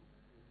you?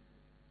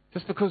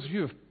 Just because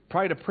you have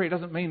prayed a prayer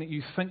doesn't mean that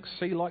you think,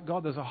 see like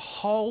God. There's a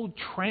whole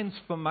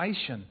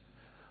transformation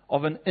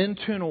of an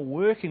internal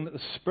working that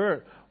the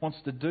Spirit wants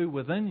to do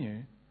within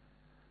you,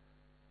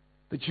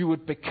 that you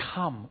would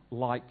become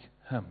like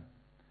Him.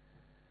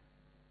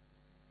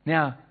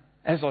 Now,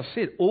 as I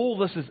said, all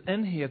this is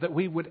in here that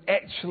we would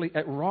actually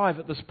arrive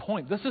at this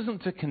point. This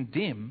isn't to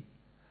condemn,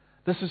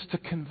 this is to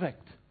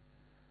convict.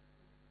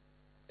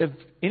 If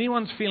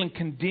anyone's feeling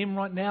condemned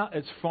right now,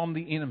 it's from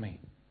the enemy.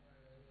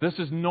 This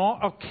is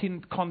not a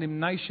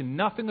condemnation.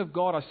 Nothing of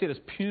God, I said, is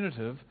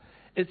punitive.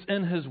 It's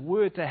in His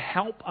Word to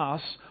help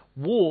us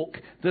walk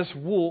this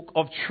walk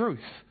of truth.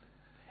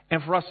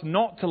 And for us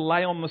not to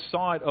lay on the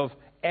side of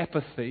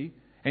apathy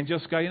and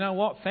just go, you know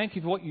what, thank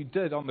you for what you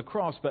did on the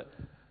cross, but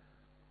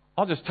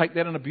I'll just take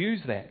that and abuse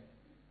that.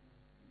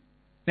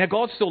 Now,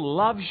 God still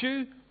loves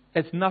you.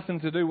 It's nothing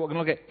to do, we're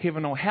going to look at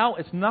heaven or hell.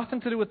 It's nothing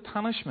to do with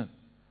punishment.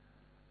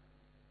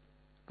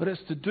 But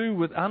it's to do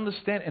with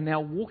understanding and now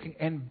walking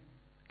and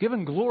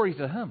giving glory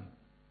to Him.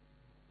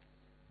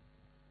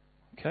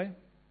 Okay?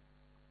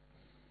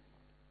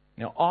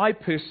 Now, I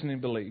personally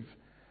believe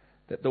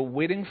that the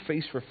wedding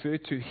feast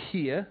referred to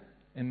here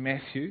in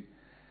Matthew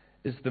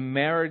is the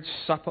marriage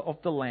supper of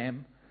the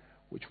Lamb,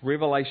 which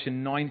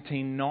Revelation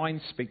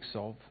 19:9 speaks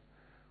of,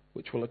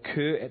 which will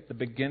occur at the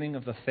beginning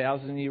of the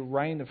 1,000-year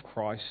reign of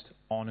Christ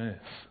on earth.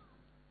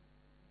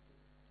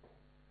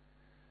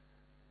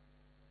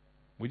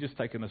 We're just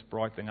taking this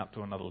bride thing up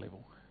to another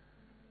level.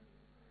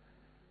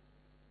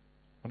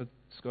 What did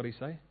Scotty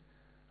say?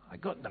 I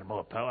got a bit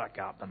more power,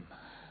 Captain.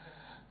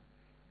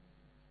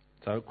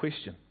 So,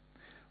 question.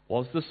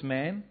 Was this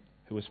man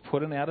who was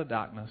put in outer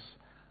darkness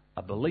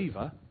a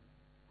believer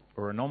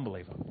or a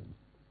non-believer?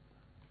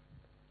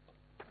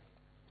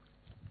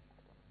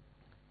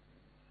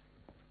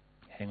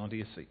 Hang on to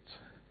your seats.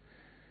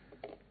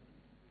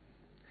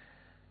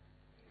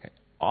 Okay.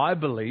 I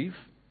believe,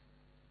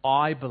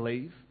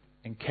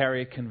 and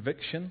carry a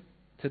conviction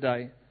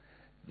today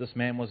that this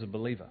man was a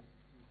believer.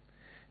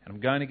 And I'm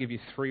going to give you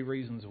 3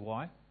 reasons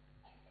why.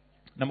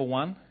 Number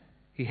 1,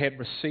 he had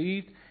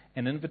received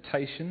an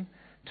invitation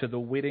to the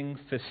wedding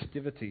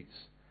festivities,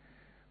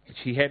 which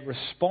he had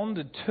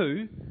responded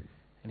to,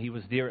 and he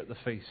was there at the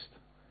feast.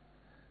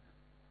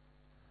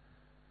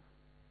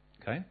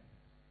 Okay?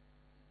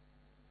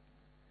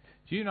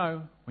 Do you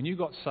know, when you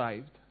got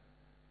saved,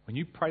 when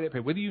you prayed that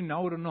prayer, whether you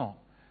know it or not,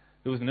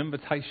 there was an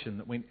invitation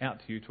that went out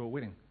to you to a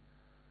wedding.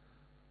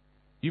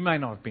 You may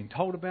not have been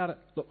told about it.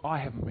 Look, I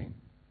haven't been.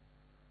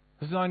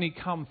 This has only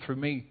come through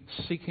me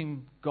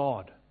seeking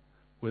God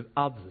with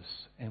others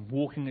and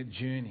walking a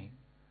journey.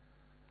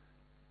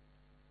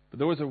 But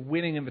there was a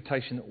wedding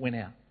invitation that went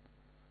out.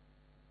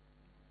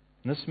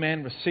 And this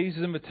man receives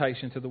his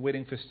invitation to the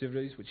wedding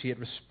festivities, which he had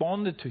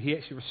responded to. He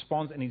actually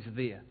responds and he's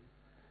there.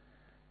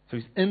 So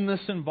he's in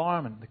this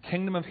environment, the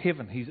kingdom of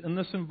heaven. He's in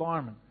this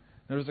environment.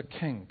 There is a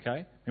king,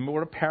 okay? Remember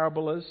what a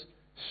parable is?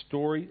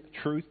 Story,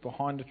 truth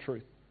behind the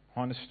truth,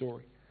 behind the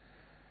story.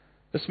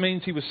 This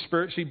means he was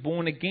spiritually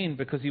born again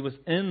because he was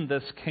in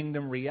this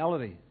kingdom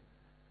reality.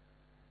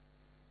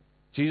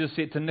 Jesus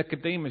said to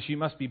Nicodemus, you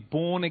must be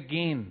born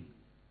again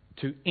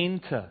to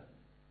enter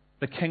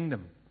the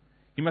kingdom.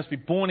 You must be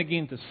born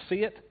again to see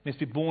it. You must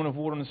be born of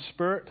water and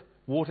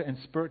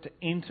spirit to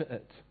enter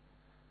it.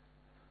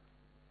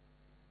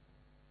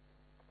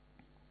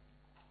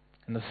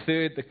 And the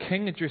third, the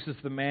king addresses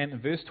the man in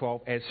verse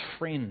 12 as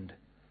friend.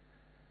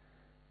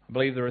 I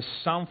believe there is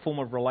some form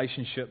of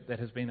relationship that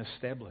has been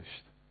established.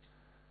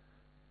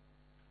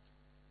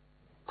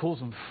 Calls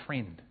him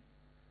friend.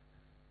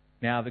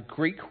 Now, the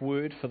Greek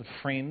word for the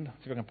friend,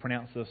 see if I can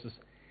pronounce this, is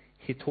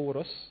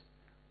heteros,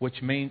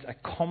 which means a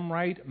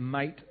comrade,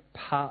 mate,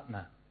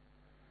 partner.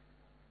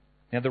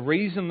 Now, the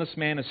reason this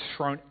man is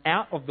thrown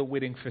out of the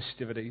wedding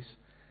festivities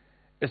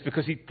is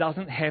because he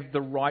doesn't have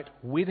the right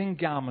wedding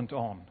garment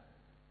on.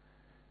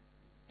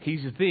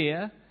 He's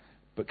there,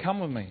 but come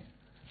with me.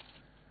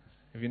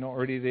 If you're not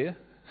already there.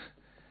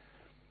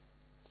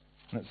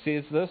 And it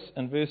says this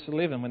in verse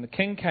 11. When the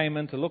king came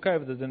in to look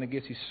over the dinner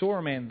guests, he saw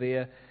a man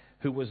there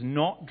who was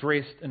not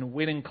dressed in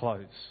wedding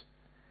clothes.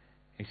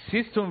 He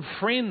says to him,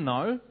 friend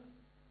though,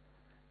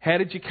 how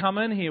did you come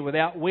in here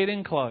without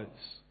wedding clothes?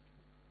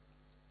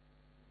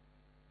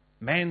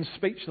 Man's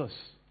speechless.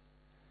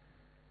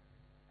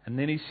 And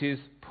then he says,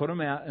 put him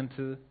out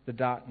into the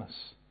darkness.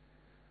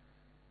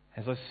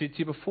 As I said to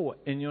you before,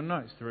 in your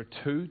notes, there are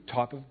 2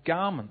 types of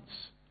garments.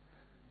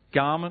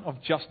 Garment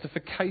of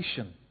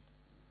justification.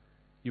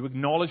 You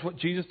acknowledge what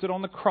Jesus did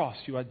on the cross.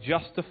 You are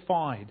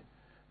justified,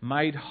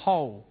 made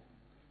whole.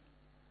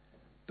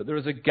 But there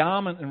is a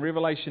garment in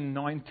Revelation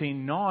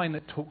 19:9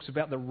 that talks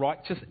about the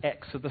righteous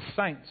acts of the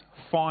saints.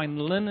 Fine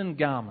linen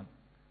garment.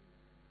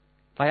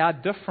 They are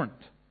different.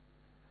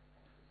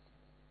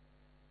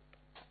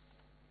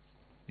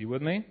 You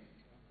with me?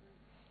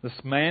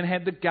 This man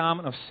had the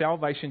garment of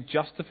salvation,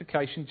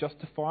 justification,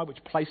 justified,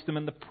 which placed him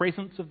in the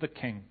presence of the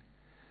king.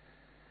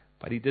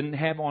 But he didn't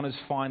have on his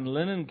fine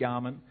linen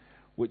garment,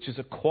 which is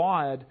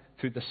acquired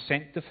through the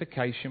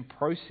sanctification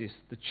process,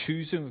 the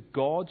choosing of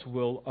God's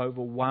will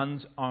over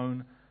one's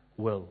own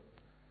will,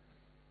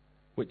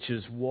 which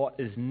is what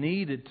is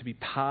needed to be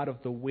part of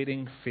the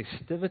wedding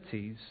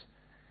festivities.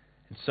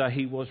 And so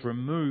he was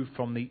removed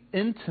from the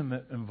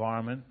intimate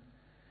environment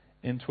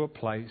into a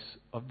place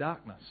of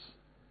darkness.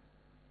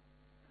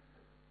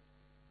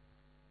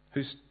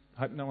 I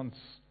hope no one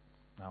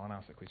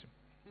asked that question.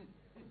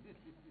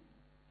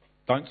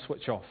 Don't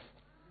switch off.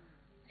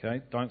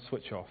 Okay? Don't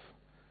switch off.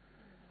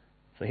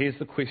 So here's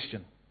the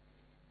question.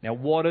 Now,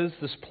 what is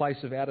this place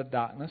of outer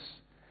darkness?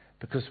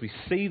 Because we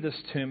see this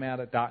term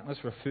outer darkness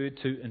referred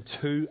to in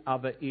two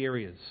other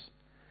areas.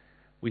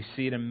 We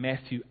see it in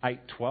Matthew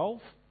 8:12.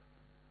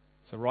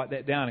 So write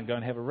that down and go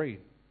and have a read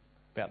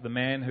about the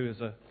man who is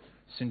a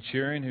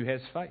centurion who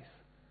has faith.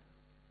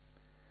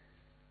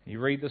 You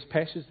read this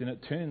passage, then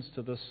it turns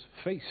to this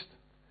feast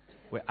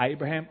where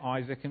Abraham,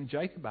 Isaac and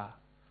Jacob are.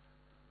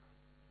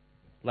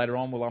 Later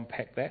on we'll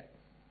unpack that.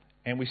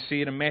 And we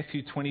see it in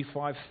Matthew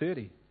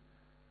 25:30,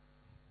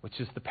 which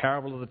is the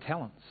parable of the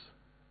talents.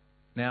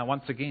 Now,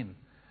 once again,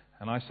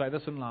 and I say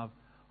this in love,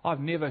 I've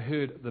never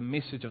heard the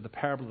message of the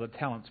parable of the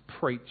talents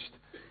preached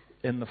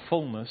in the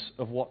fullness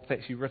of what's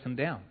actually written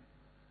down.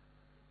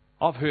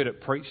 I've heard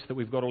it preached that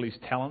we've got all these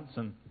talents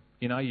and,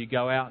 you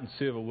go out and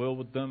serve a world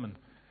with them, and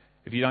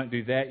if you don't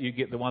do that, you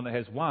get the one that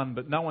has one,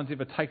 but no one's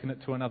ever taken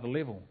it to another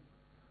level.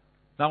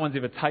 No one's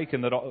ever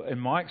taken that, in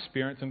my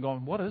experience, and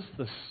gone, what is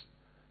this?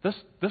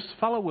 This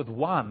fellow with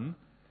one,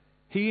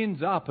 he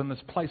ends up in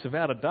this place of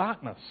outer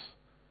darkness.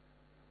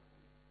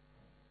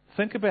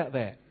 Think about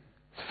that.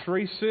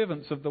 3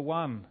 servants of the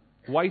one,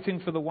 waiting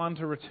for the one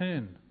to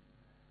return.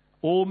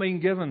 All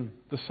being given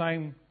the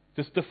same,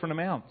 just different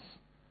amounts.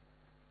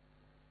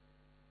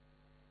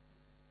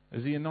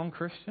 Is he a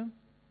non-Christian?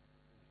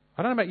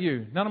 I don't know about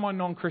you. None of my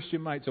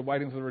non-Christian mates are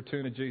waiting for the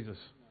return of Jesus.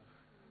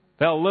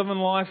 They'll live in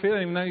life, they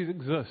don't even know he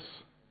exists.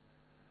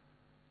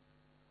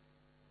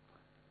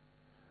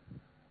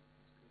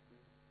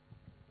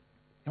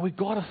 And we've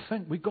got to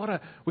think, we've got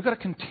to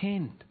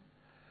contend.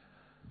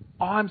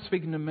 I'm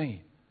speaking to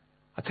me.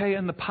 I tell you,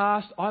 in the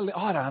past, I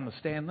don't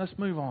understand this,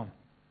 move on.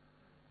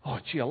 Oh,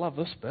 gee, I love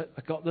this bit.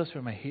 I got this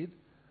in my head.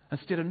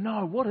 Instead of,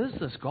 no, what is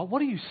this, God?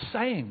 What are you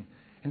saying?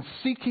 And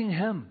seeking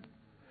Him.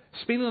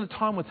 Spending the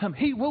time with Him.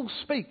 He will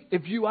speak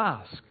if you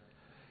ask.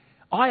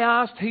 I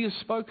asked, He has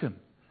spoken.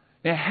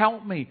 Now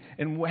help me,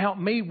 and help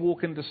me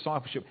walk in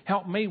discipleship.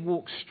 Help me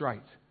walk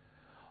straight.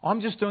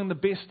 I'm just doing the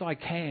best I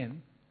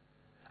can.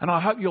 And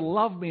I hope you'll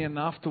love me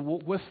enough to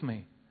walk with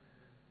me.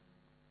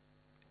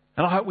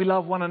 And I hope we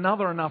love one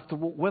another enough to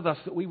walk with us,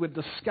 that we would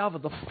discover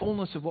the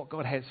fullness of what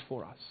God has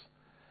for us.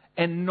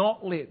 And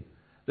not let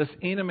this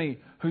enemy,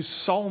 whose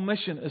sole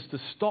mission is to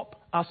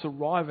stop us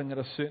arriving at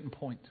a certain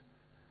point.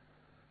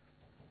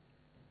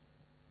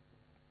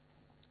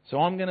 So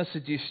I'm going to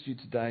suggest to you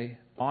today,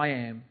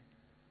 and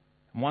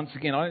once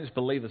again, I don't just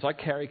believe this, I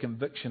carry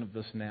conviction of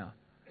this now,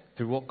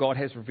 through what God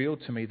has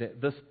revealed to me,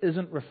 that this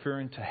isn't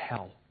referring to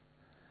hell,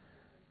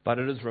 but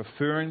it is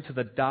referring to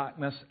the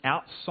darkness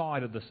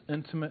outside of this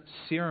intimate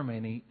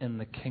ceremony in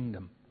the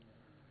kingdom.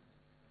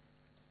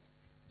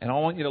 And I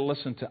want you to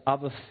listen to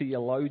other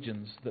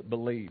theologians that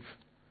believe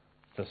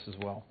this as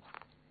well.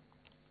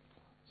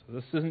 So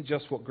this isn't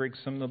just what Greg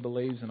Simnor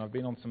believes, and I've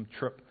been on some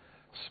trip,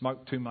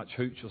 smoked too much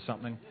hooch or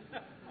something,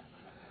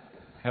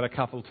 had a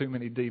couple too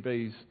many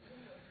DBs.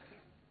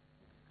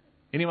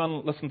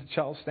 Anyone listen to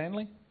Charles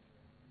Stanley?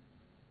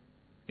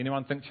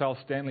 Anyone think Charles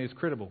Stanley is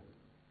credible?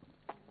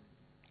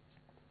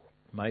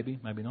 Maybe,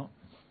 maybe not.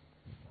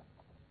 Do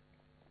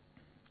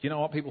you know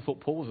what? People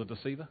thought Paul was a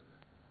deceiver.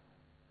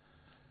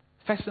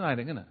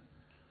 Fascinating, isn't it?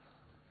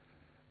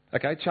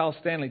 Okay, Charles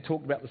Stanley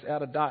talked about this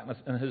outer darkness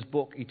in his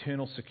book,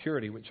 Eternal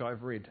Security, which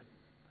I've read.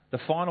 The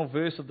final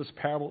verse of this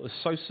parable is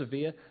so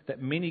severe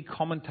that many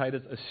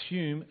commentators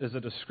assume it is a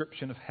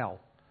description of hell.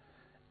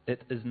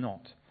 It is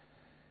not.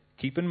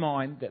 Keep in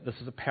mind that this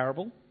is a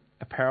parable.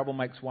 A parable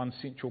makes one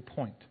central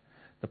point.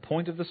 The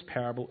point of this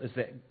parable is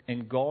that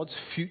in God's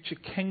future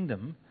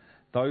kingdom,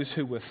 those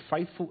who were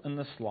faithful in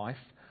this life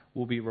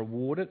will be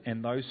rewarded,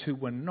 and those who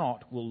were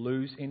not will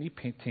lose any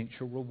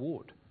potential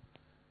reward.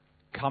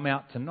 Come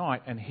out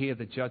tonight and hear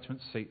the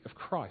judgment seat of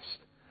Christ.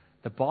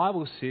 The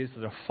Bible says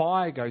that a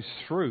fire goes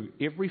through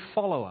every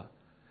follower,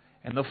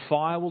 and the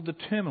fire will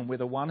determine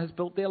whether one has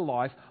built their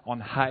life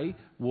on hay,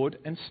 wood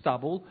and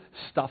stubble,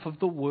 stuff of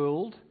the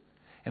world,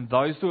 and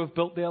those who have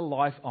built their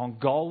life on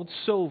gold,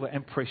 silver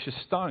and precious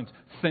stones,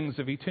 things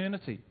of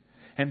eternity.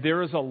 And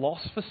there is a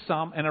loss for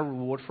some and a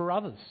reward for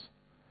others.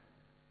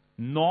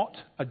 Not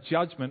a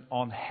judgment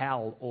on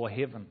hell or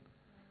heaven.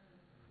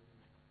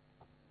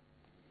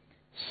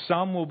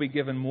 Some will be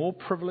given more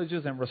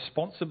privileges and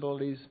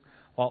responsibilities,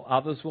 while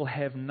others will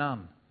have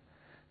none.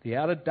 The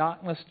outer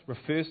darkness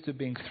refers to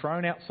being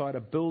thrown outside a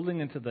building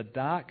into the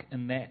dark,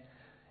 and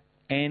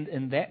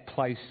in that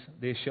place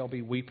there shall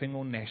be weeping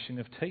or gnashing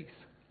of teeth.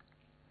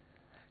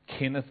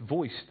 Kenneth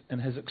Voist, in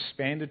his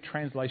expanded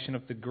translation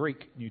of the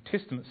Greek New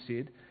Testament,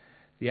 said,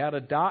 "The outer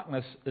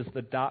darkness is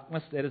the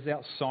darkness that is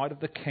outside of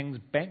the king's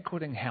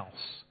banqueting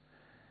house.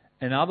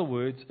 In other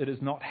words, it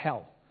is not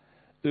hell."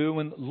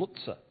 Erwin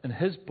Lutzer, in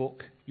his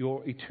book,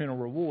 Your Eternal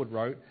Reward,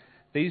 wrote,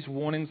 "These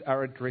warnings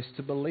are addressed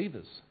to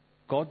believers.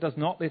 God does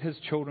not let his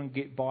children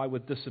get by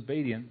with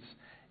disobedience,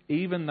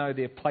 even though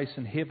their place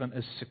in heaven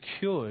is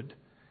secured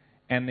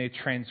and their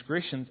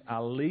transgressions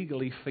are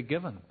legally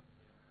forgiven."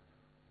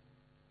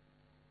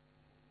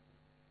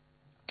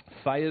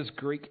 Thayer's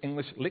Greek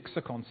English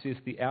lexicon says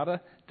the outer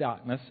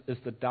darkness is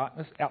the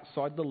darkness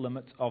outside the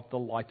limits of the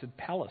lighted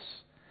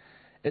palace.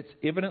 It's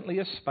evidently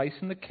a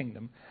space in the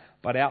kingdom,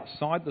 but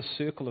outside the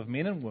circle of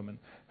men and women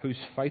whose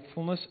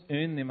faithfulness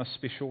earned them a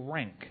special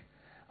rank.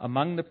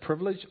 Among the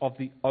privilege of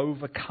the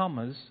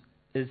overcomers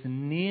is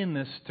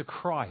nearness to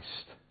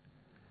Christ.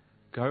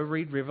 Go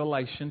read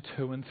Revelation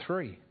 2 and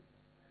 3.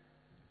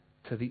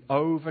 To the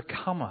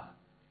overcomer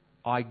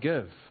I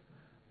give.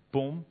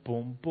 Boom,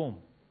 boom, boom.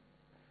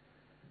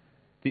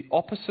 The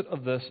opposite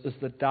of this is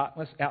the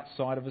darkness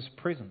outside of his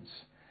presence.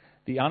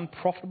 The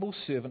unprofitable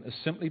servant is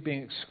simply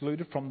being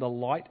excluded from the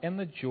light and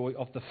the joy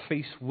of the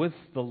feast with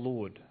the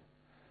Lord.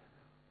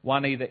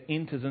 One either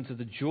enters into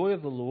the joy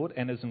of the Lord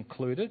and is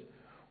included,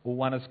 or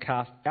one is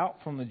cast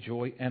out from the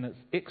joy and is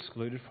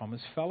excluded from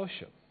his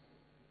fellowship.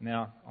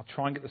 Now, I'll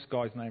try and get this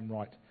guy's name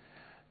right.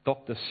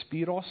 Dr.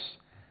 Spiros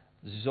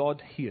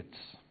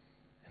Zodhiates,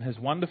 in his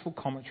wonderful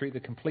commentary, The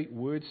Complete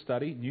Word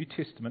Study, New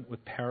Testament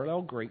with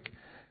Parallel Greek,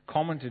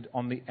 commented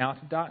on the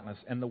outer darkness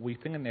and the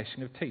weeping and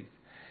gnashing of teeth.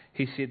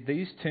 He said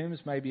these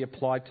terms may be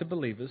applied to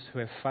believers who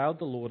have failed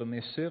the Lord in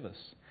their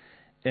service.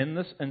 In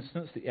this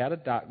instance, the outer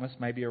darkness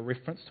may be a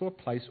reference to a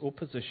place or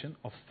position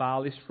of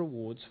far less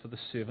rewards for the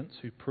servants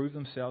who prove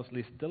themselves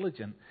less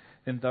diligent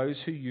than those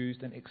who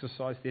used and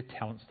exercised their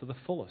talents to the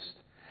fullest.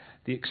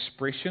 The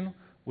expression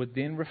would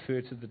then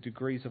refer to the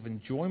degrees of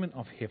enjoyment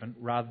of heaven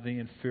rather than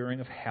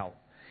inferring of hell.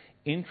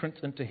 Entrance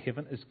into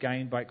heaven is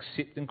gained by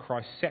accepting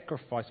Christ's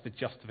sacrifice for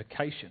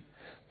justification,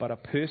 but a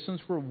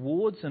person's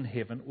rewards in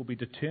heaven will be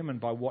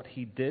determined by what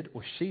he did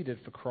or she did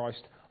for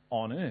Christ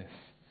on earth.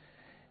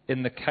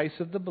 In the case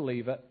of the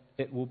believer,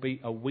 it will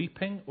be a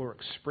weeping or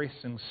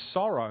expressing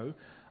sorrow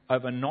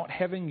over not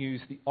having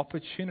used the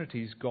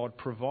opportunities God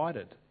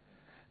provided.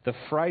 The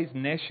phrase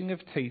gnashing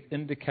of teeth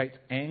indicates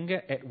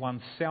anger at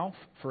oneself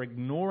for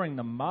ignoring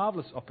the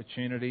marvellous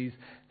opportunities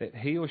that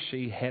he or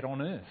she had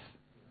on earth.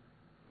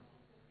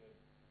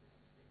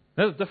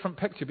 There's a different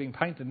picture being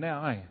painted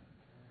now, eh?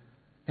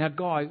 Now,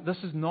 guys, this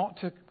is not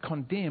to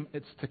condemn,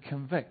 it's to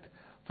convict.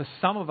 For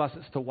some of us,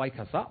 it's to wake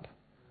us up.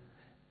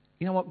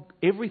 You know what?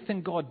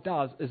 Everything God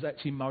does is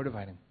actually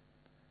motivating.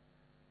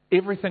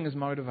 Everything is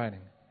motivating.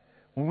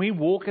 When we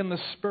walk in the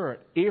Spirit,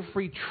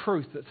 every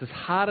truth that's as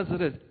hard as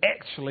it is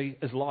actually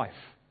is life.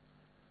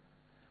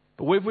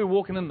 But when we're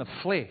walking in the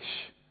flesh,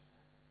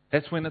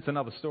 that's when it's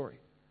another story.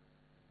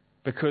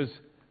 Because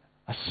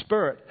a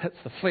spirit hits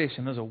the flesh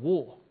and there's a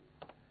war.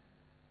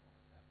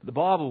 The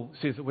Bible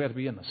says that we have to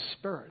be in the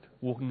Spirit,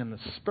 walking in the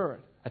Spirit,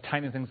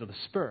 attaining things of the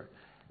Spirit,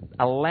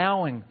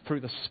 allowing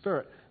through the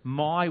Spirit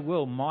my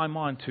will, my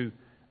mind to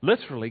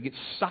literally get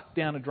sucked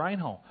down a drain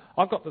hole.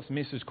 I've got this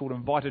message called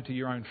Invited to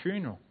Your Own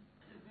Funeral.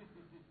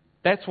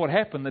 That's what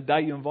happened the day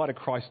you invited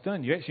Christ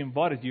in. You actually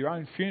invited your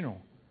own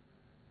funeral.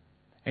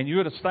 And you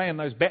were to stay in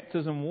those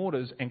baptism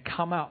waters and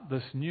come out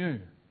this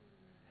new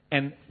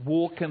and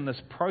walk in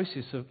this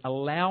process of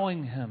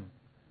allowing Him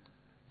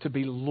to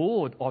be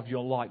Lord of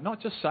your life,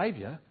 not just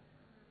Saviour.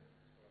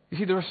 You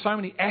see, there are so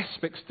many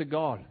aspects to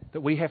God that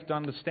we have to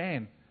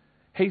understand.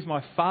 He's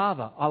my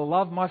Father. I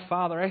love my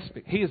Father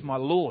aspect. He is my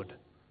Lord.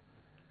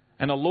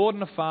 And a Lord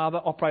and a Father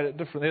operate at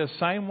different. They're the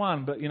same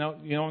one, but you know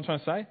what I'm trying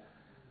to say?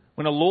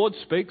 When a Lord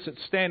speaks,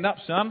 it's stand up,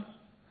 son.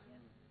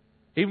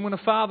 Even when a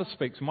Father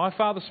speaks. My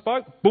Father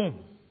spoke, boom.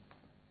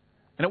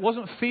 And it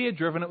wasn't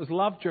fear-driven, it was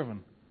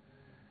love-driven.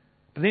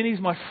 But then He's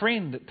my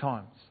friend at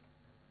times.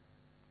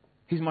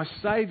 He's my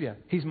Saviour.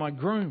 He's my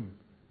groom.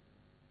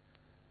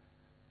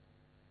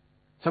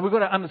 So we've got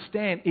to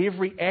understand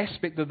every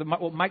aspect of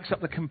what makes up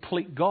the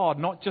complete God,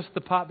 not just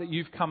the part that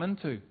you've come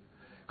into.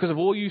 Because if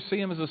all you see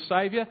Him as a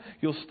Saviour,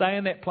 you'll stay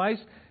in that place.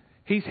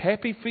 He's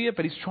happy for you,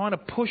 but He's trying to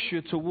push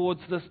you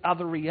towards this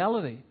other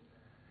reality.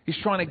 He's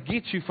trying to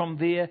get you from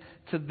there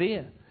to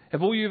there.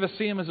 If all you ever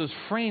see Him as His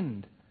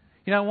friend,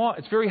 you know what?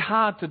 It's very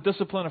hard to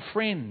discipline a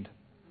friend.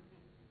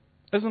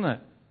 Isn't it?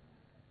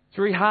 It's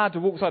very hard to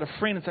walk beside a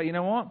friend and say, you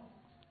know what?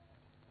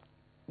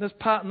 This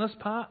part and this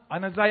part, I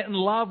know they're in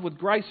love with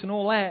grace and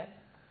all that.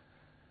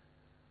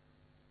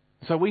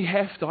 So we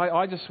have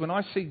to, when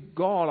I see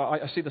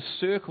God, I see the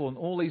circle and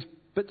all these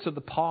bits of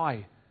the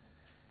pie.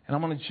 And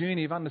I'm on a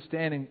journey of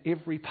understanding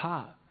every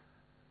part.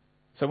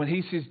 So when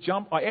He says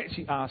jump, I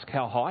actually ask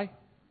how high.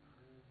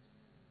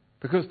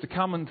 Because to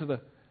come into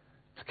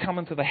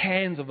the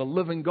hands of the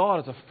living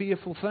God is a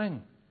fearful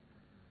thing.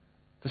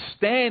 To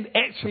stand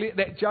actually at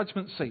that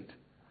judgment seat.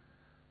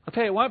 I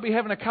tell you, it won't be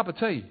having a cup of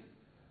tea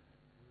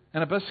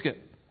and a biscuit.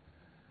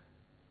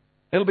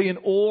 It'll be an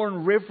awe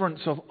and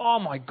reverence of, oh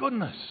my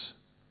goodness.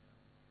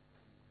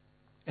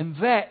 And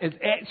that is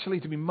actually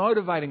to be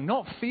motivating,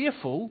 not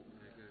fearful.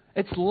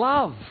 It's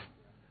love.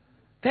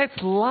 That's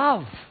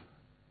love.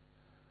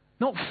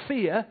 Not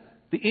fear.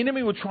 The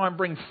enemy will try and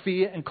bring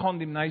fear and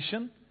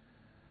condemnation.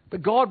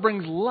 But God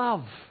brings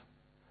love.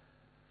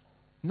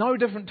 No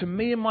different to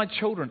me and my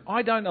children.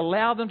 I don't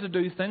allow them to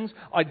do things.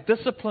 I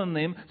discipline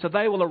them so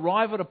they will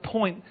arrive at a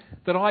point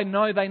that I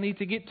know they need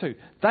to get to.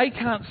 They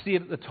can't see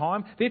it at the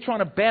time. They're trying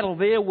to battle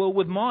their will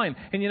with mine.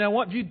 And you know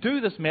what? If you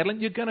do this,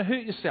 Madeline, you're going to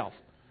hurt yourself.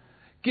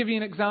 Give you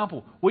an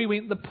example. We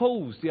went to the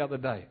pools the other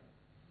day.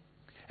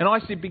 And I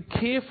said, be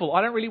careful.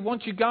 I don't really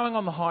want you going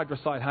on the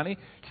hydrocyte, honey.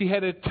 She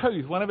had her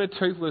tooth. One of her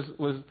teeth was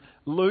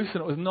loose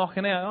and it was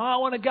knocking out. Oh, I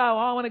want to go.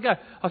 I want to go.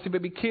 I said,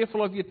 but be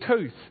careful of your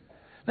tooth.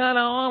 No,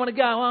 I want to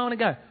go. I want to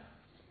go.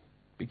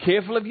 Be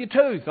careful of your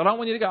tooth. I don't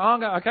want you to go. I'll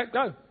go. Okay,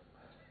 go.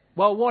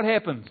 Well, what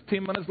happens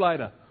 10 minutes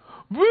later?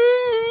 Woo!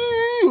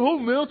 Whole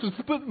mouth is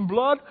spitting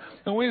blood.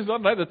 And I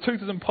don't know, the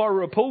tooth is in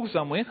a pool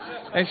somewhere.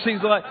 And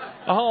she's like,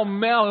 a whole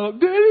mouth.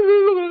 Like, Daddy,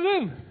 look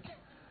at it.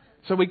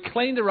 So we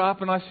cleaned her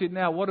up and I said,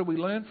 now, what did we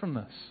learn from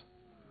this?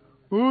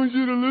 Oh, I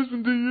should have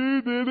listened to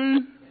you,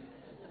 Daddy.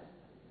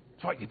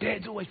 That's right, your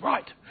dad's always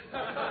right.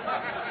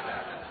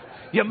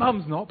 Your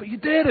mum's not, but your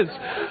dad is.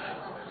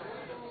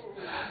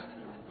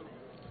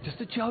 Just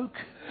a joke.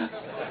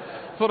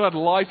 Thought I'd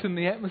lighten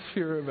the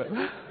atmosphere a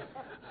bit.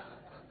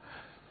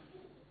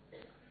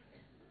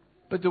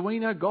 But do we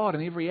know God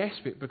in every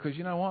aspect? Because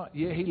you know what?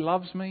 Yeah, He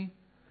loves me.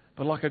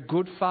 But like a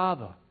good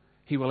father,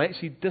 He will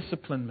actually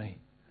discipline me.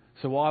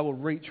 So I will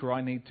reach where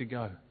I need to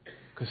go.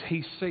 Because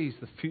He sees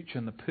the future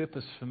and the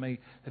purpose for me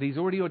that He's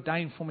already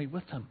ordained for me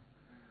with Him.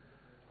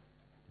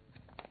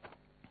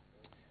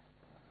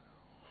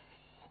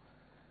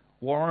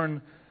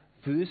 Warren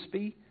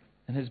Wiersbe,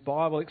 in his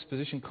Bible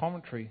exposition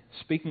commentary,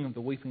 speaking of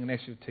the weeping and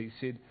gnashing of teeth,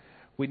 said,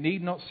 we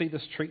need not see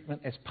this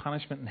treatment as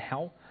punishment in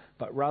hell,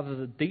 but rather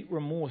the deep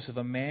remorse of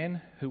a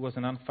man who was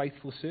an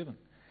unfaithful servant.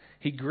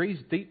 He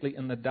grieves deeply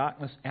in the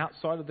darkness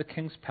outside of the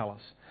king's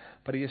palace,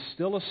 but he is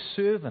still a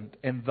servant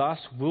and thus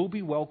will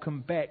be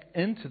welcomed back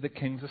into the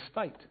king's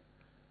estate.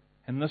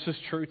 And this is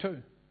true too.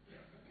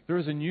 There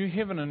is a new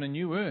heaven and a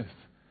new earth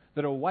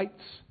that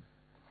awaits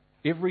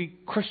every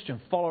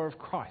Christian follower of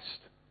Christ.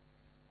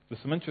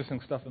 There's some interesting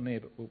stuff in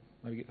there, but we'll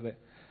maybe get to that.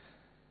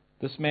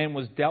 This man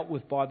was dealt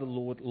with by the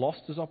Lord,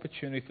 lost his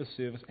opportunity for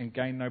service, and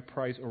gained no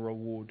praise or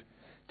reward.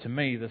 To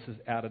me, this is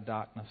outer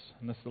darkness.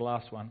 And this is the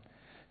last one.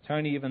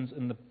 Tony Evans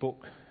in the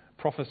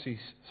Prophecy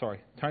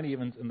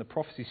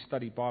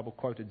Study Bible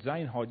quoted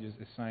Zane Hodges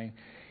as saying,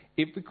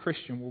 every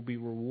Christian will be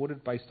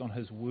rewarded based on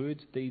his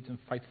words, deeds, and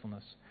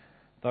faithfulness.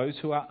 Those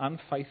who are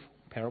unfaithful,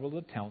 parable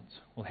of the talents,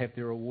 will have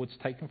their rewards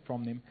taken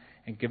from them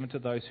and given to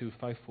those who are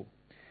faithful.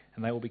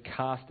 And they will be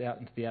cast out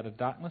into the outer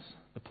darkness,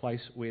 the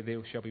place where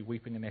there shall be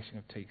weeping and gnashing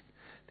of teeth.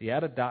 The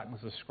outer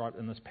darkness described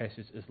in this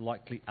passage is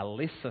likely a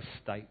lesser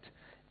state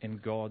in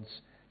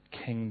God's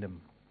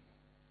kingdom.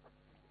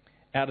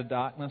 Outer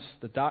darkness,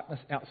 the darkness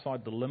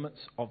outside the limits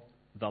of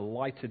the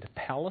lighted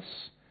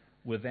palace,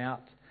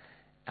 without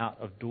out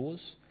of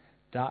doors.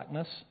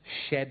 Darkness,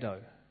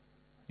 shadow.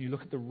 You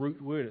look at the root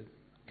word,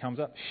 it comes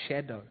up,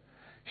 shadow.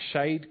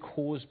 Shade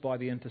caused by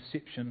the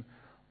interception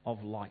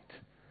of light.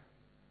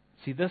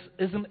 See, this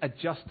isn't a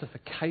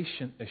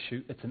justification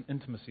issue, it's an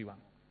intimacy one.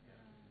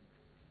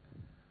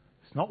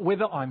 It's not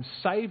whether I'm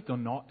saved or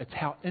not, it's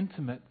how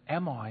intimate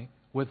am I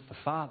with the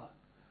Father.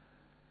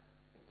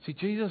 See,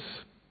 Jesus,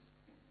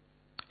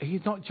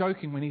 He's not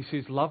joking when He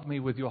says, love me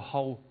with your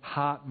whole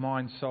heart,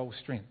 mind, soul,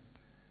 strength.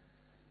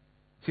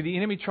 See, the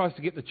enemy tries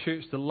to get the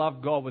church to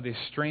love God with their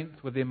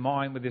strength, with their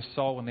mind, with their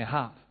soul, and their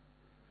heart.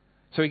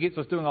 So he gets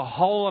us doing a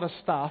whole lot of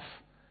stuff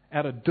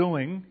out of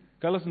doing.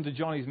 Go listen to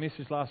Johnny's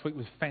message last week, it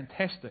was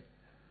fantastic.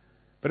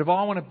 But if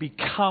I want to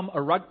become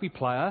a rugby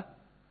player,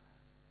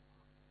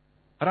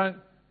 I don't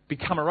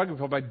become a rugby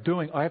player by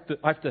doing. I have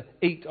to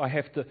eat, I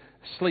have to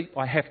sleep,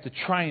 I have to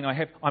train,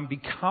 I'm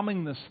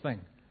becoming this thing.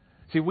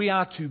 See, we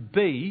are to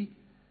be,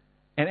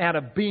 and out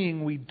of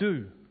being we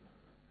do.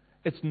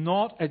 It's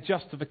not a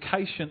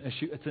justification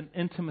issue, it's an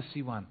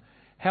intimacy one.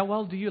 How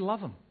well do you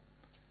love Him?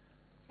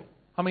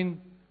 I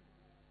mean,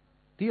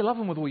 do you love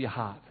Him with all your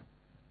heart?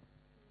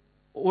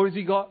 Or has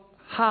He got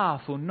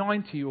half or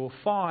 90 or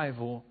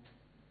 5 or...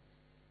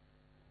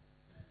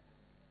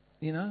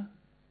 You know?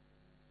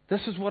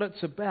 This is what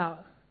it's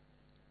about.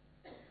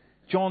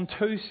 John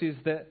 2 says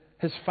that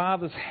His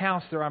Father's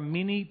house, there are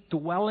many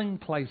dwelling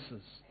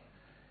places.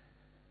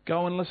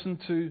 Go and listen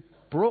to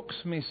Brooke's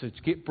message.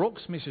 Get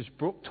Brooke's message.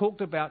 Brooke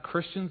talked about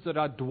Christians that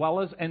are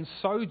dwellers and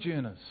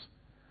sojourners.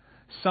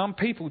 Some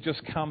people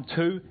just come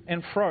to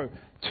and fro.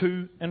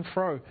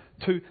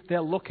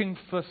 They're looking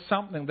for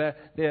something.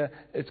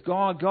 It's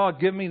God,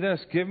 give me this,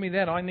 give me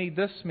that. I need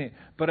this met.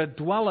 But a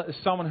dweller is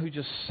someone who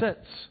just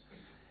sits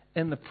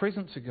in the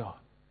presence of God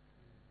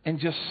and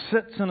just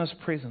sits in His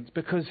presence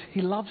because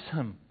he loves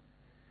Him.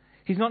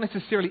 He's not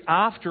necessarily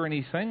after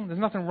anything. There's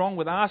nothing wrong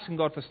with asking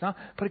God for stuff,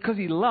 but because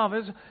He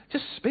loves,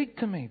 just speak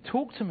to me,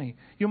 talk to me.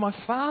 You're my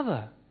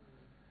Father.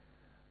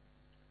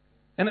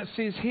 And it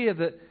says here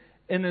that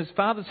in his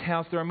Father's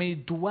house there are many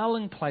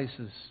dwelling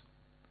places,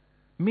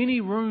 many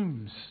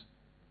rooms.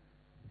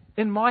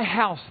 In my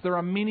house there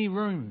are many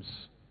rooms.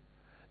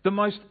 The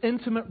most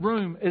intimate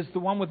room is the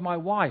one with my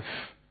wife.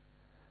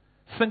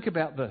 Think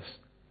about this.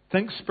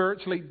 Think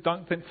spiritually,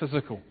 don't think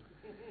physical.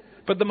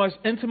 But the most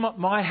intimate,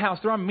 my house,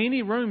 there are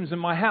many rooms in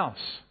my house.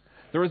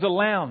 There is a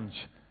lounge.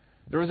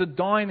 There is a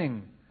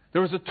dining.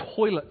 There is a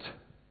toilet.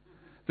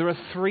 There are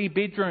 3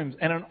 bedrooms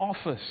and an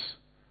office.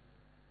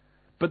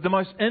 But the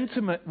most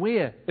intimate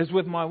where is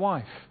with my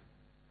wife.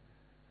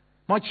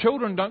 My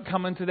children don't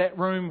come into that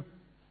room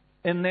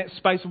in that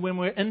space when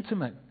we're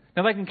intimate.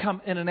 Now they can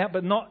come in and out,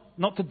 but not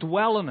to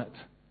dwell in it.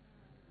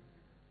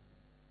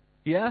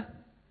 Yeah?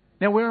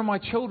 Now where are my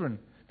children?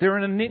 They're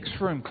in a next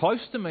room,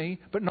 close to me,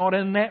 but not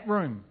in that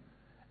room.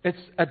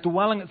 It's a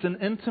dwelling, it's an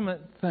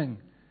intimate thing.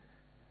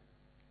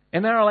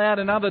 And they're allowed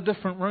in other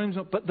different rooms,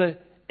 but the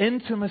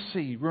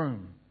intimacy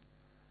room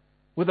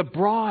with a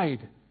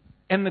bride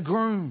and the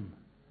groom,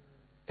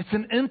 it's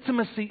an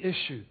intimacy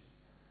issue.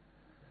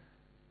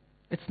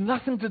 It's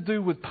nothing to do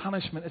with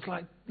punishment. It's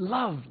like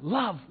love,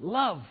 love,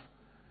 love.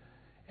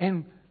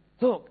 And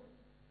look,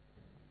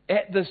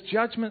 at this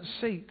judgment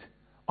seat,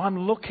 I'm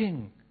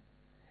looking.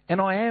 And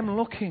I am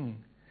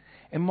looking.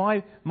 And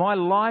my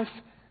life,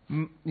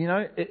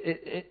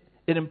 it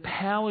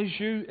empowers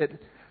you.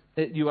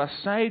 You are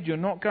saved. You're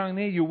not going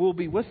there. You will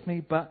be with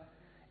me. But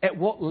at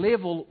what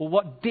level or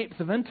what depth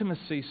of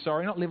intimacy,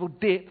 not level,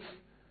 depth,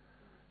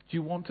 do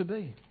you want to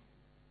be?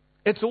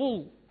 It's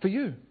all for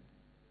you.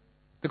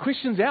 The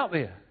question's out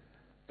there.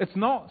 It's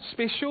not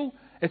special.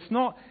 It's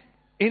not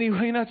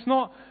it's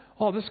not,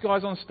 this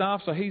guy's on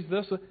staff, so he's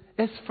this.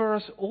 It's for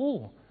us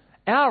all.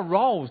 Our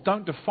roles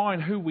don't define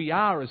who we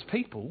are as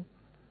people,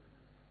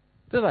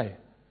 do they?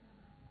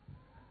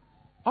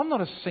 I'm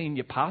not a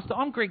senior pastor.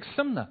 I'm Greg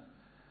Simnor.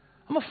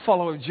 I'm a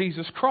follower of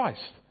Jesus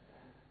Christ.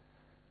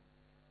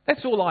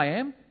 That's all I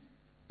am.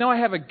 Now I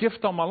have a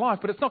gift on my life,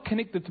 but it's not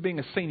connected to being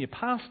a senior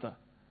pastor.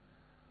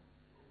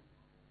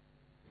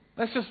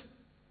 That's just,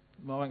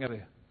 I won't go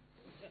there.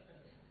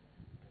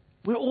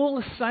 We're all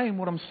the same,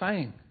 what I'm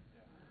saying.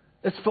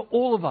 It's for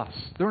all of us.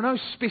 There are no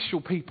special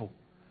people.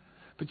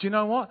 But you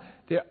know what?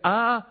 There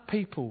are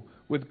people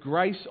with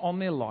grace on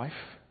their life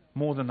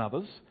more than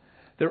others.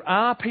 There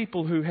are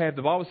people who have,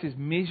 the Bible says,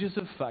 measures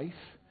of faith.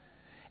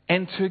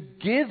 And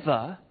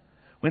together,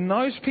 when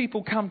those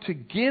people come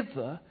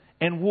together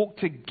and walk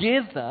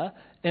together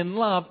in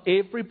love,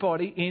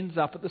 everybody ends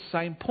up at the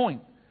same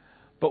point.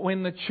 But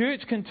when the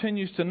church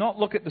continues to not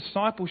look at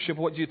discipleship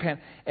or what you can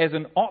as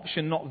an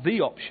option, not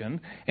the option,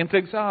 and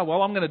thinks, I'm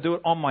going to do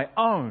it on my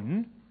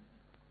own,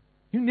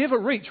 you never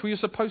reach where you're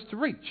supposed to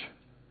reach.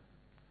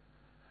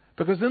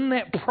 Because in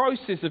that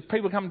process of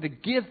people coming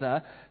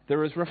together,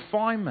 there is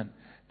refinement,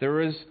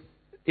 there is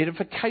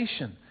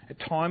edification. At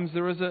times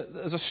there is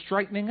a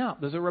straightening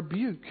up, there's a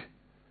rebuke.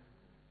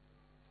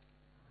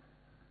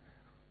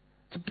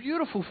 It's a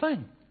beautiful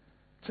thing.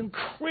 It's an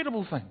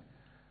incredible thing.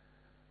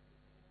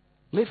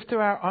 Left to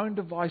our own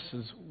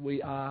devices,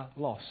 we are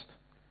lost.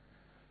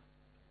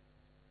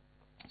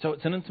 So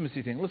it's an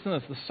intimacy thing. Listen to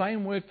this. The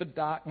same word for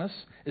darkness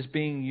is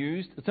being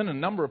used. It's in a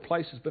number of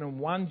places, but in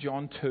 1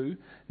 John 2,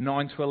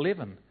 9 to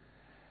 11.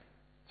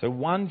 So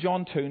 1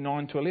 John 2,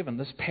 9 to 11.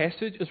 This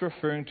passage is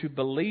referring to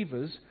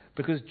believers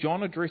because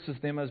John addresses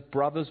them as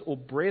brothers or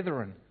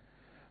brethren.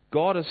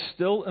 God is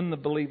still in the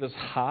believer's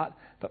heart,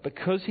 but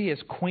because he has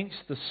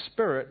quenched the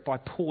spirit by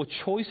poor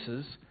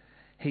choices,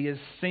 he is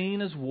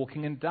seen as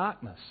walking in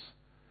darkness.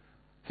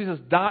 He says,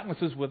 darkness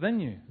is within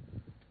you.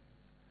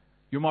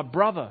 You're my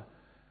brother,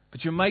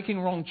 but you're making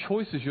wrong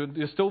choices.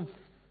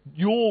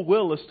 Your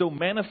will is still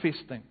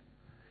manifesting.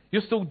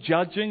 You're still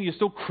judging. You're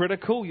still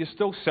critical. You're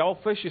still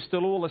selfish. You're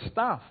still all this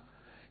stuff.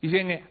 You're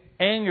getting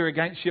anger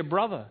against your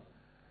brother.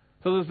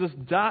 So there's this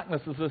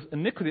darkness, there's this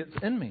iniquity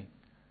that's in me.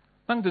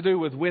 Nothing to do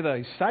with whether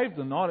he's saved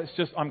or not. It's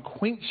just I'm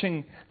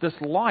quenching this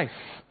life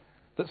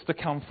that's to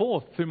come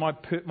forth through my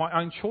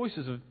own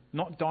choices of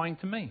not dying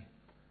to me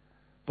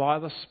by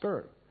the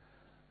Spirit.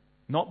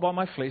 Not by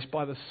my flesh,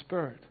 by the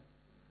Spirit.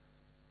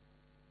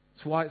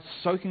 That's why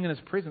soaking in His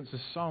presence is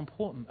so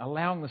important.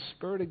 Allowing the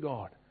Spirit of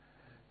God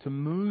to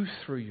move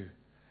through you.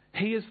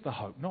 He is the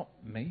hope, not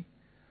me.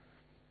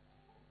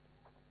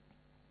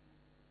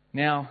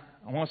 Now,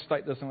 I want to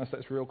state this unless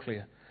that's real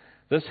clear.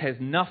 This has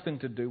nothing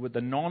to do with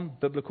the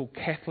non-biblical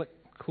Catholic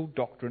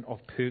doctrine of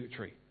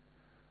purgatory.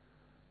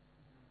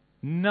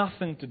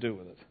 Nothing to do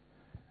with it.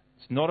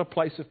 It's not a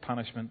place of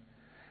punishment.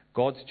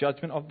 God's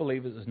judgment of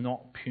believers is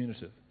not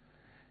punitive.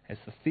 As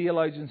the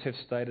theologians have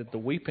stated, the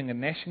weeping and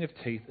gnashing of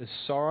teeth is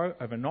sorrow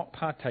over not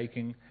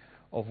partaking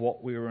of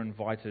what we were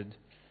invited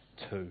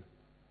to.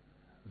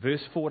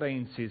 Verse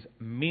 14 says,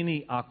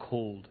 many are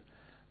called,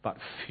 but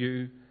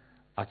few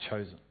are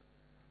chosen.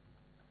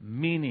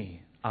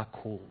 Many are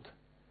called,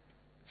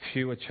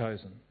 few are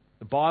chosen.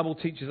 The Bible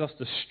teaches us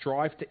to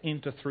strive to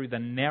enter through the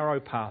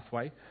narrow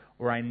pathway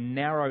or a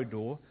narrow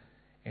door,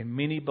 and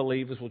many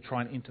believers will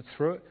try and enter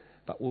through it,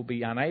 but will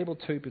be unable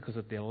to because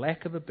of their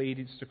lack of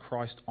obedience to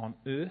Christ on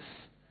earth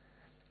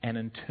and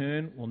in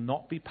turn will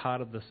not be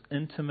part of this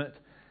intimate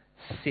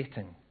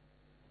setting.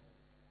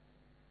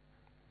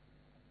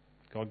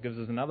 God gives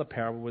us another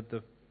parable with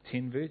the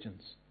 10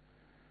 virgins.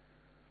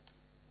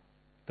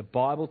 The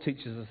Bible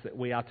teaches us that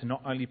we are to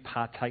not only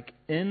partake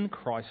in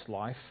Christ's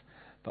life,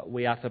 but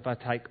we are to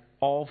partake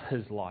of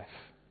His life.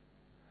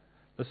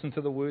 Listen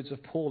to the words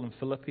of Paul in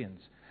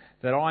Philippians.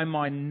 That I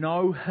might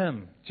know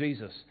Him,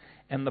 Jesus,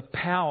 and the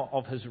power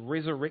of His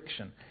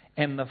resurrection,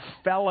 and the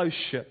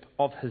fellowship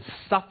of His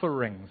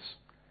sufferings,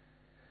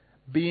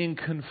 being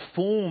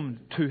conformed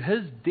to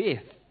His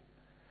death,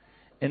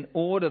 in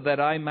order that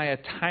I may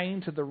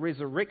attain to the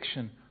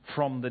resurrection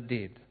from the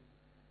dead.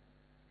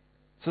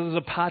 So there's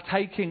a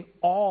partaking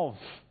of.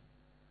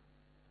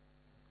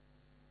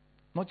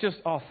 Not just,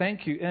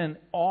 thank you, in,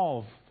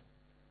 of.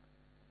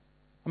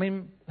 I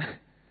mean,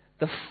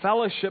 the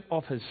fellowship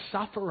of His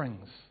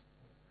sufferings.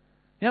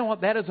 You know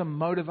what? That is a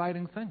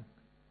motivating thing.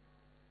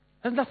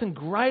 There's nothing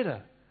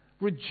greater.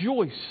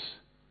 Rejoice.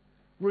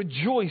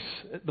 Rejoice,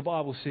 the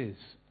Bible says,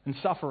 in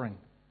suffering.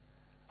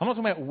 I'm not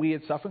talking about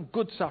weird suffering,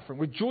 good suffering.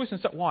 Rejoice in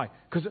suffering. Why?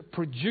 Because it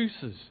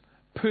produces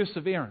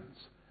perseverance.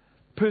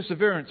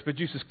 Perseverance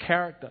produces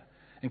character.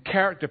 And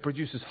character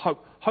produces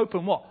hope. Hope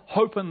in what?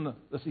 Hope in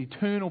this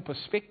eternal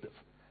perspective.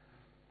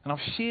 And I've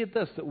shared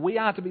this, that we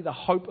are to be the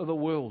hope of the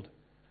world.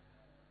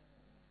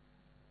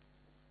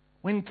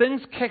 When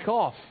things kick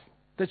off,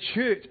 the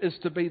church is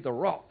to be the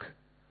rock.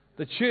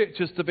 The church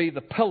is to be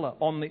the pillar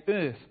on the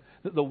earth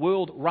that the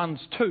world runs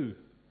to.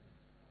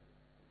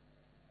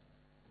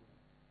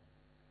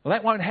 Well,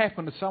 that won't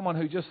happen to someone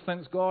who just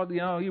thinks, God,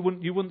 you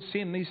wouldn't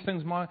send these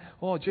things I'm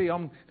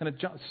going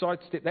to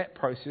sidestep that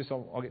process.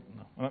 I'll get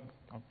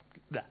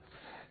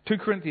 2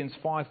 Corinthians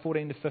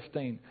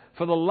 5:14-15.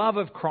 For the love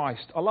of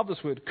Christ, I love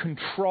this word,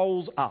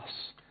 controls us.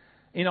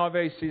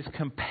 NIV says,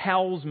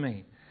 compels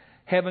me.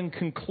 Having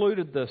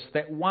concluded this,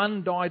 that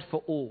one died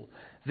for all,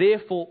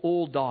 therefore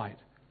all died.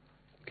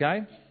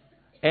 Okay?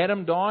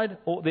 Adam died,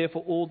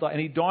 therefore all died.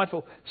 And He died for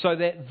all, so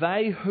that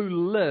they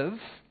who live...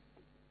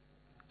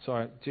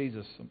 so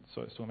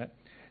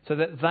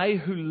that they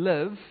who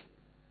live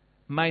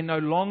may no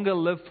longer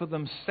live for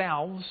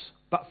themselves,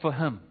 but for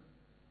Him.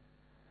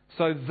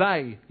 So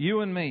they,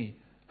 you and me,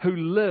 who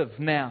live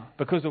now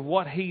because of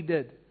what He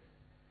did,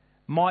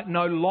 might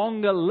no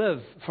longer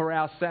live for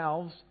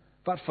ourselves,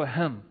 but for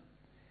Him,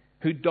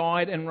 who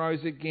died and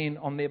rose again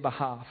on their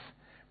behalf.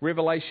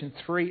 Revelation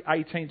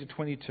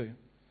 3:18-22.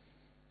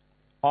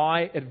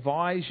 I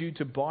advise you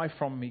to buy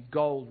from me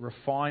gold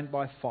refined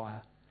by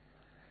fire,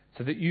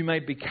 so that you may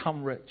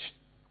become rich,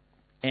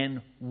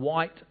 and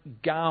white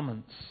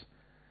garments,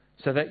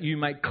 so that you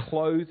may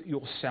clothe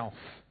yourself,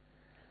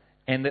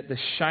 and that the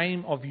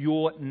shame of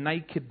your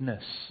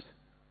nakedness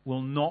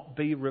will not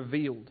be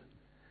revealed,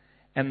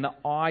 and the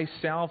eye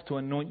salve to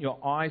anoint your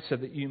eyes, so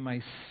that you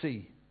may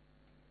see.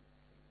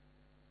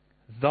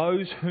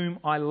 Those whom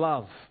I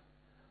love,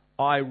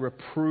 I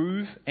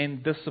reprove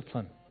and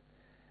discipline.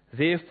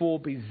 Therefore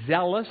be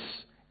zealous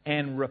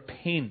and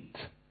repent.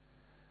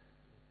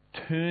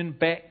 Turn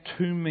back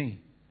to me,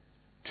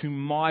 to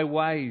my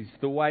ways,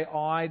 the way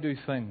I do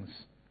things.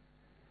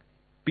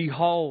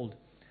 Behold,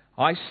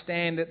 I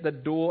stand at the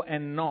door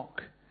and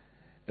knock.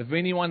 If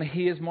anyone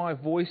hears my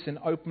voice and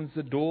opens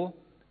the door,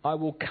 I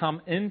will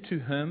come into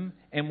him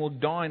and will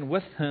dine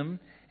with him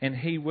and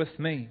he with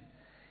me.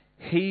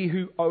 He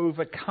who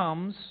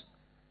overcomes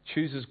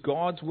chooses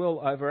God's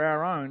will over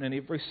our own in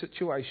every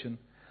situation.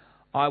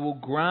 I will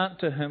grant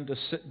to him to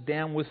sit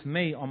down with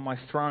me on my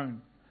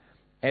throne,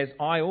 as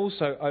I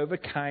also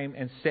overcame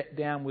and sat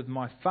down with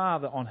my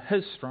Father on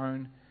His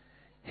throne.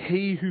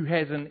 He who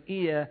has an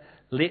ear,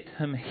 let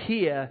him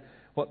hear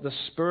what the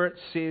Spirit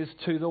says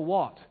to the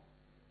what?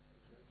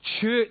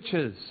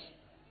 Churches.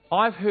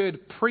 I've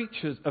heard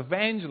preachers,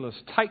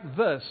 evangelists, take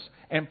this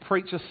and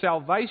preach a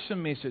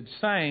salvation message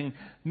saying,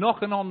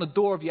 knocking on the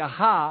door of your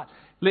heart,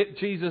 let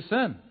Jesus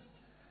in.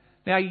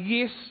 Now,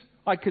 yes,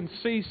 I can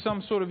see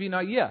some sort of,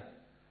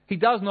 He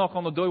does knock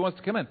on the door, He wants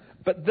to come in.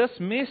 But this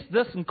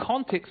in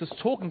context is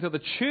talking to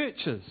the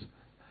churches.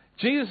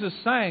 Jesus is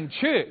saying,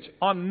 church,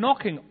 I'm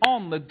knocking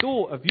on the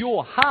door of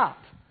your heart.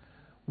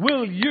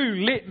 Will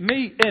you let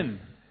me in?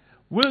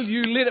 Will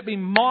you let it be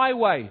my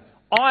way?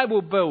 I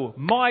will build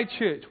my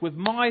church with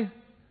my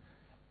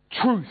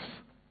truth.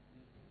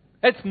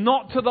 It's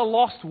not to the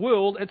lost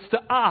world, it's to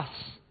us.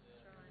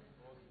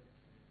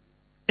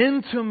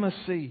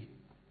 Intimacy.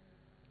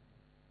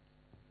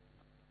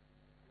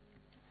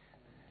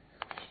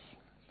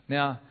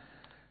 Now,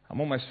 I'm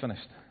almost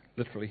finished,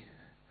 literally.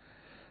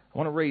 I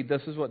want to read,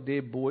 this is what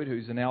Deb Boyd,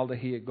 who's an elder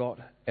here, got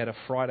at a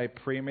Friday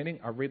prayer meeting.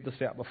 I read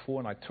this out before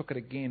and I took it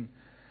again,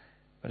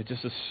 but it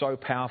just is so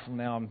powerful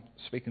now. I'm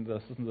speaking to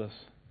this. Listen to this.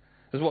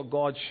 This is what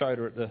God showed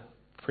her at the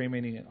prayer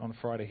meeting on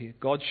Friday here.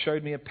 God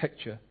showed me a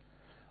picture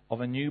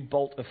of a new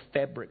bolt of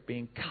fabric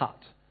being cut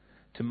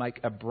to make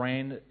a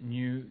brand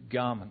new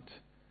garment.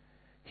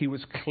 He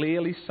was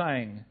clearly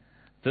saying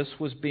this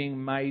was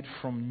being made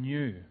from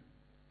new,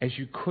 as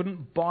you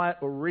couldn't buy it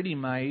already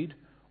made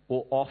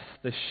or off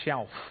the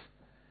shelf.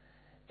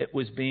 It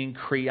was being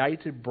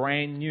created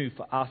brand new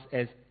for us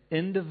as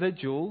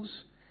individuals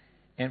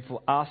and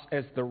for us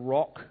as the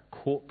Rock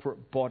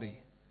corporate body.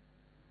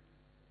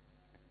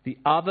 The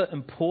other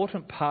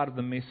important part of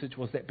the message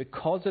was that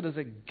because it is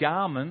a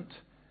garment,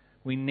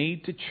 we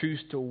need to choose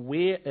to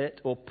wear it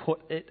or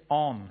put it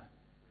on.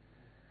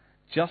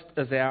 Just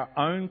as our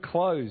own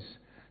clothes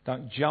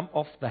don't jump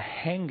off the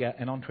hanger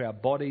and onto our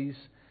bodies,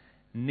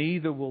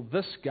 neither will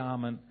this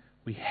garment.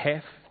 We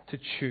have to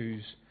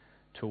choose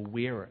to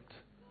wear it.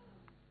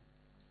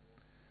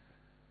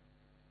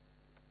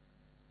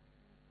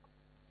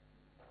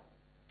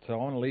 So I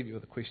want to leave you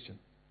with a question.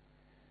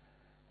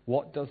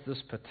 What does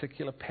this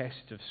particular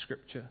passage of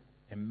Scripture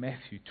in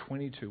Matthew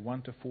 22,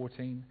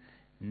 1-14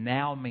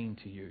 now mean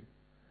to you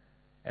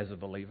as a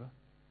believer?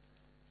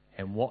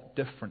 And what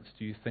difference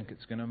do you think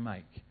it's going to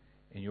make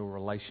in your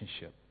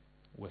relationship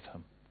with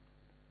Him?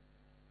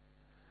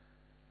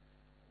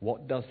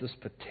 What does this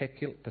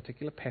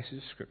particular passage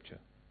of Scripture,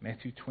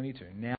 Matthew 22, now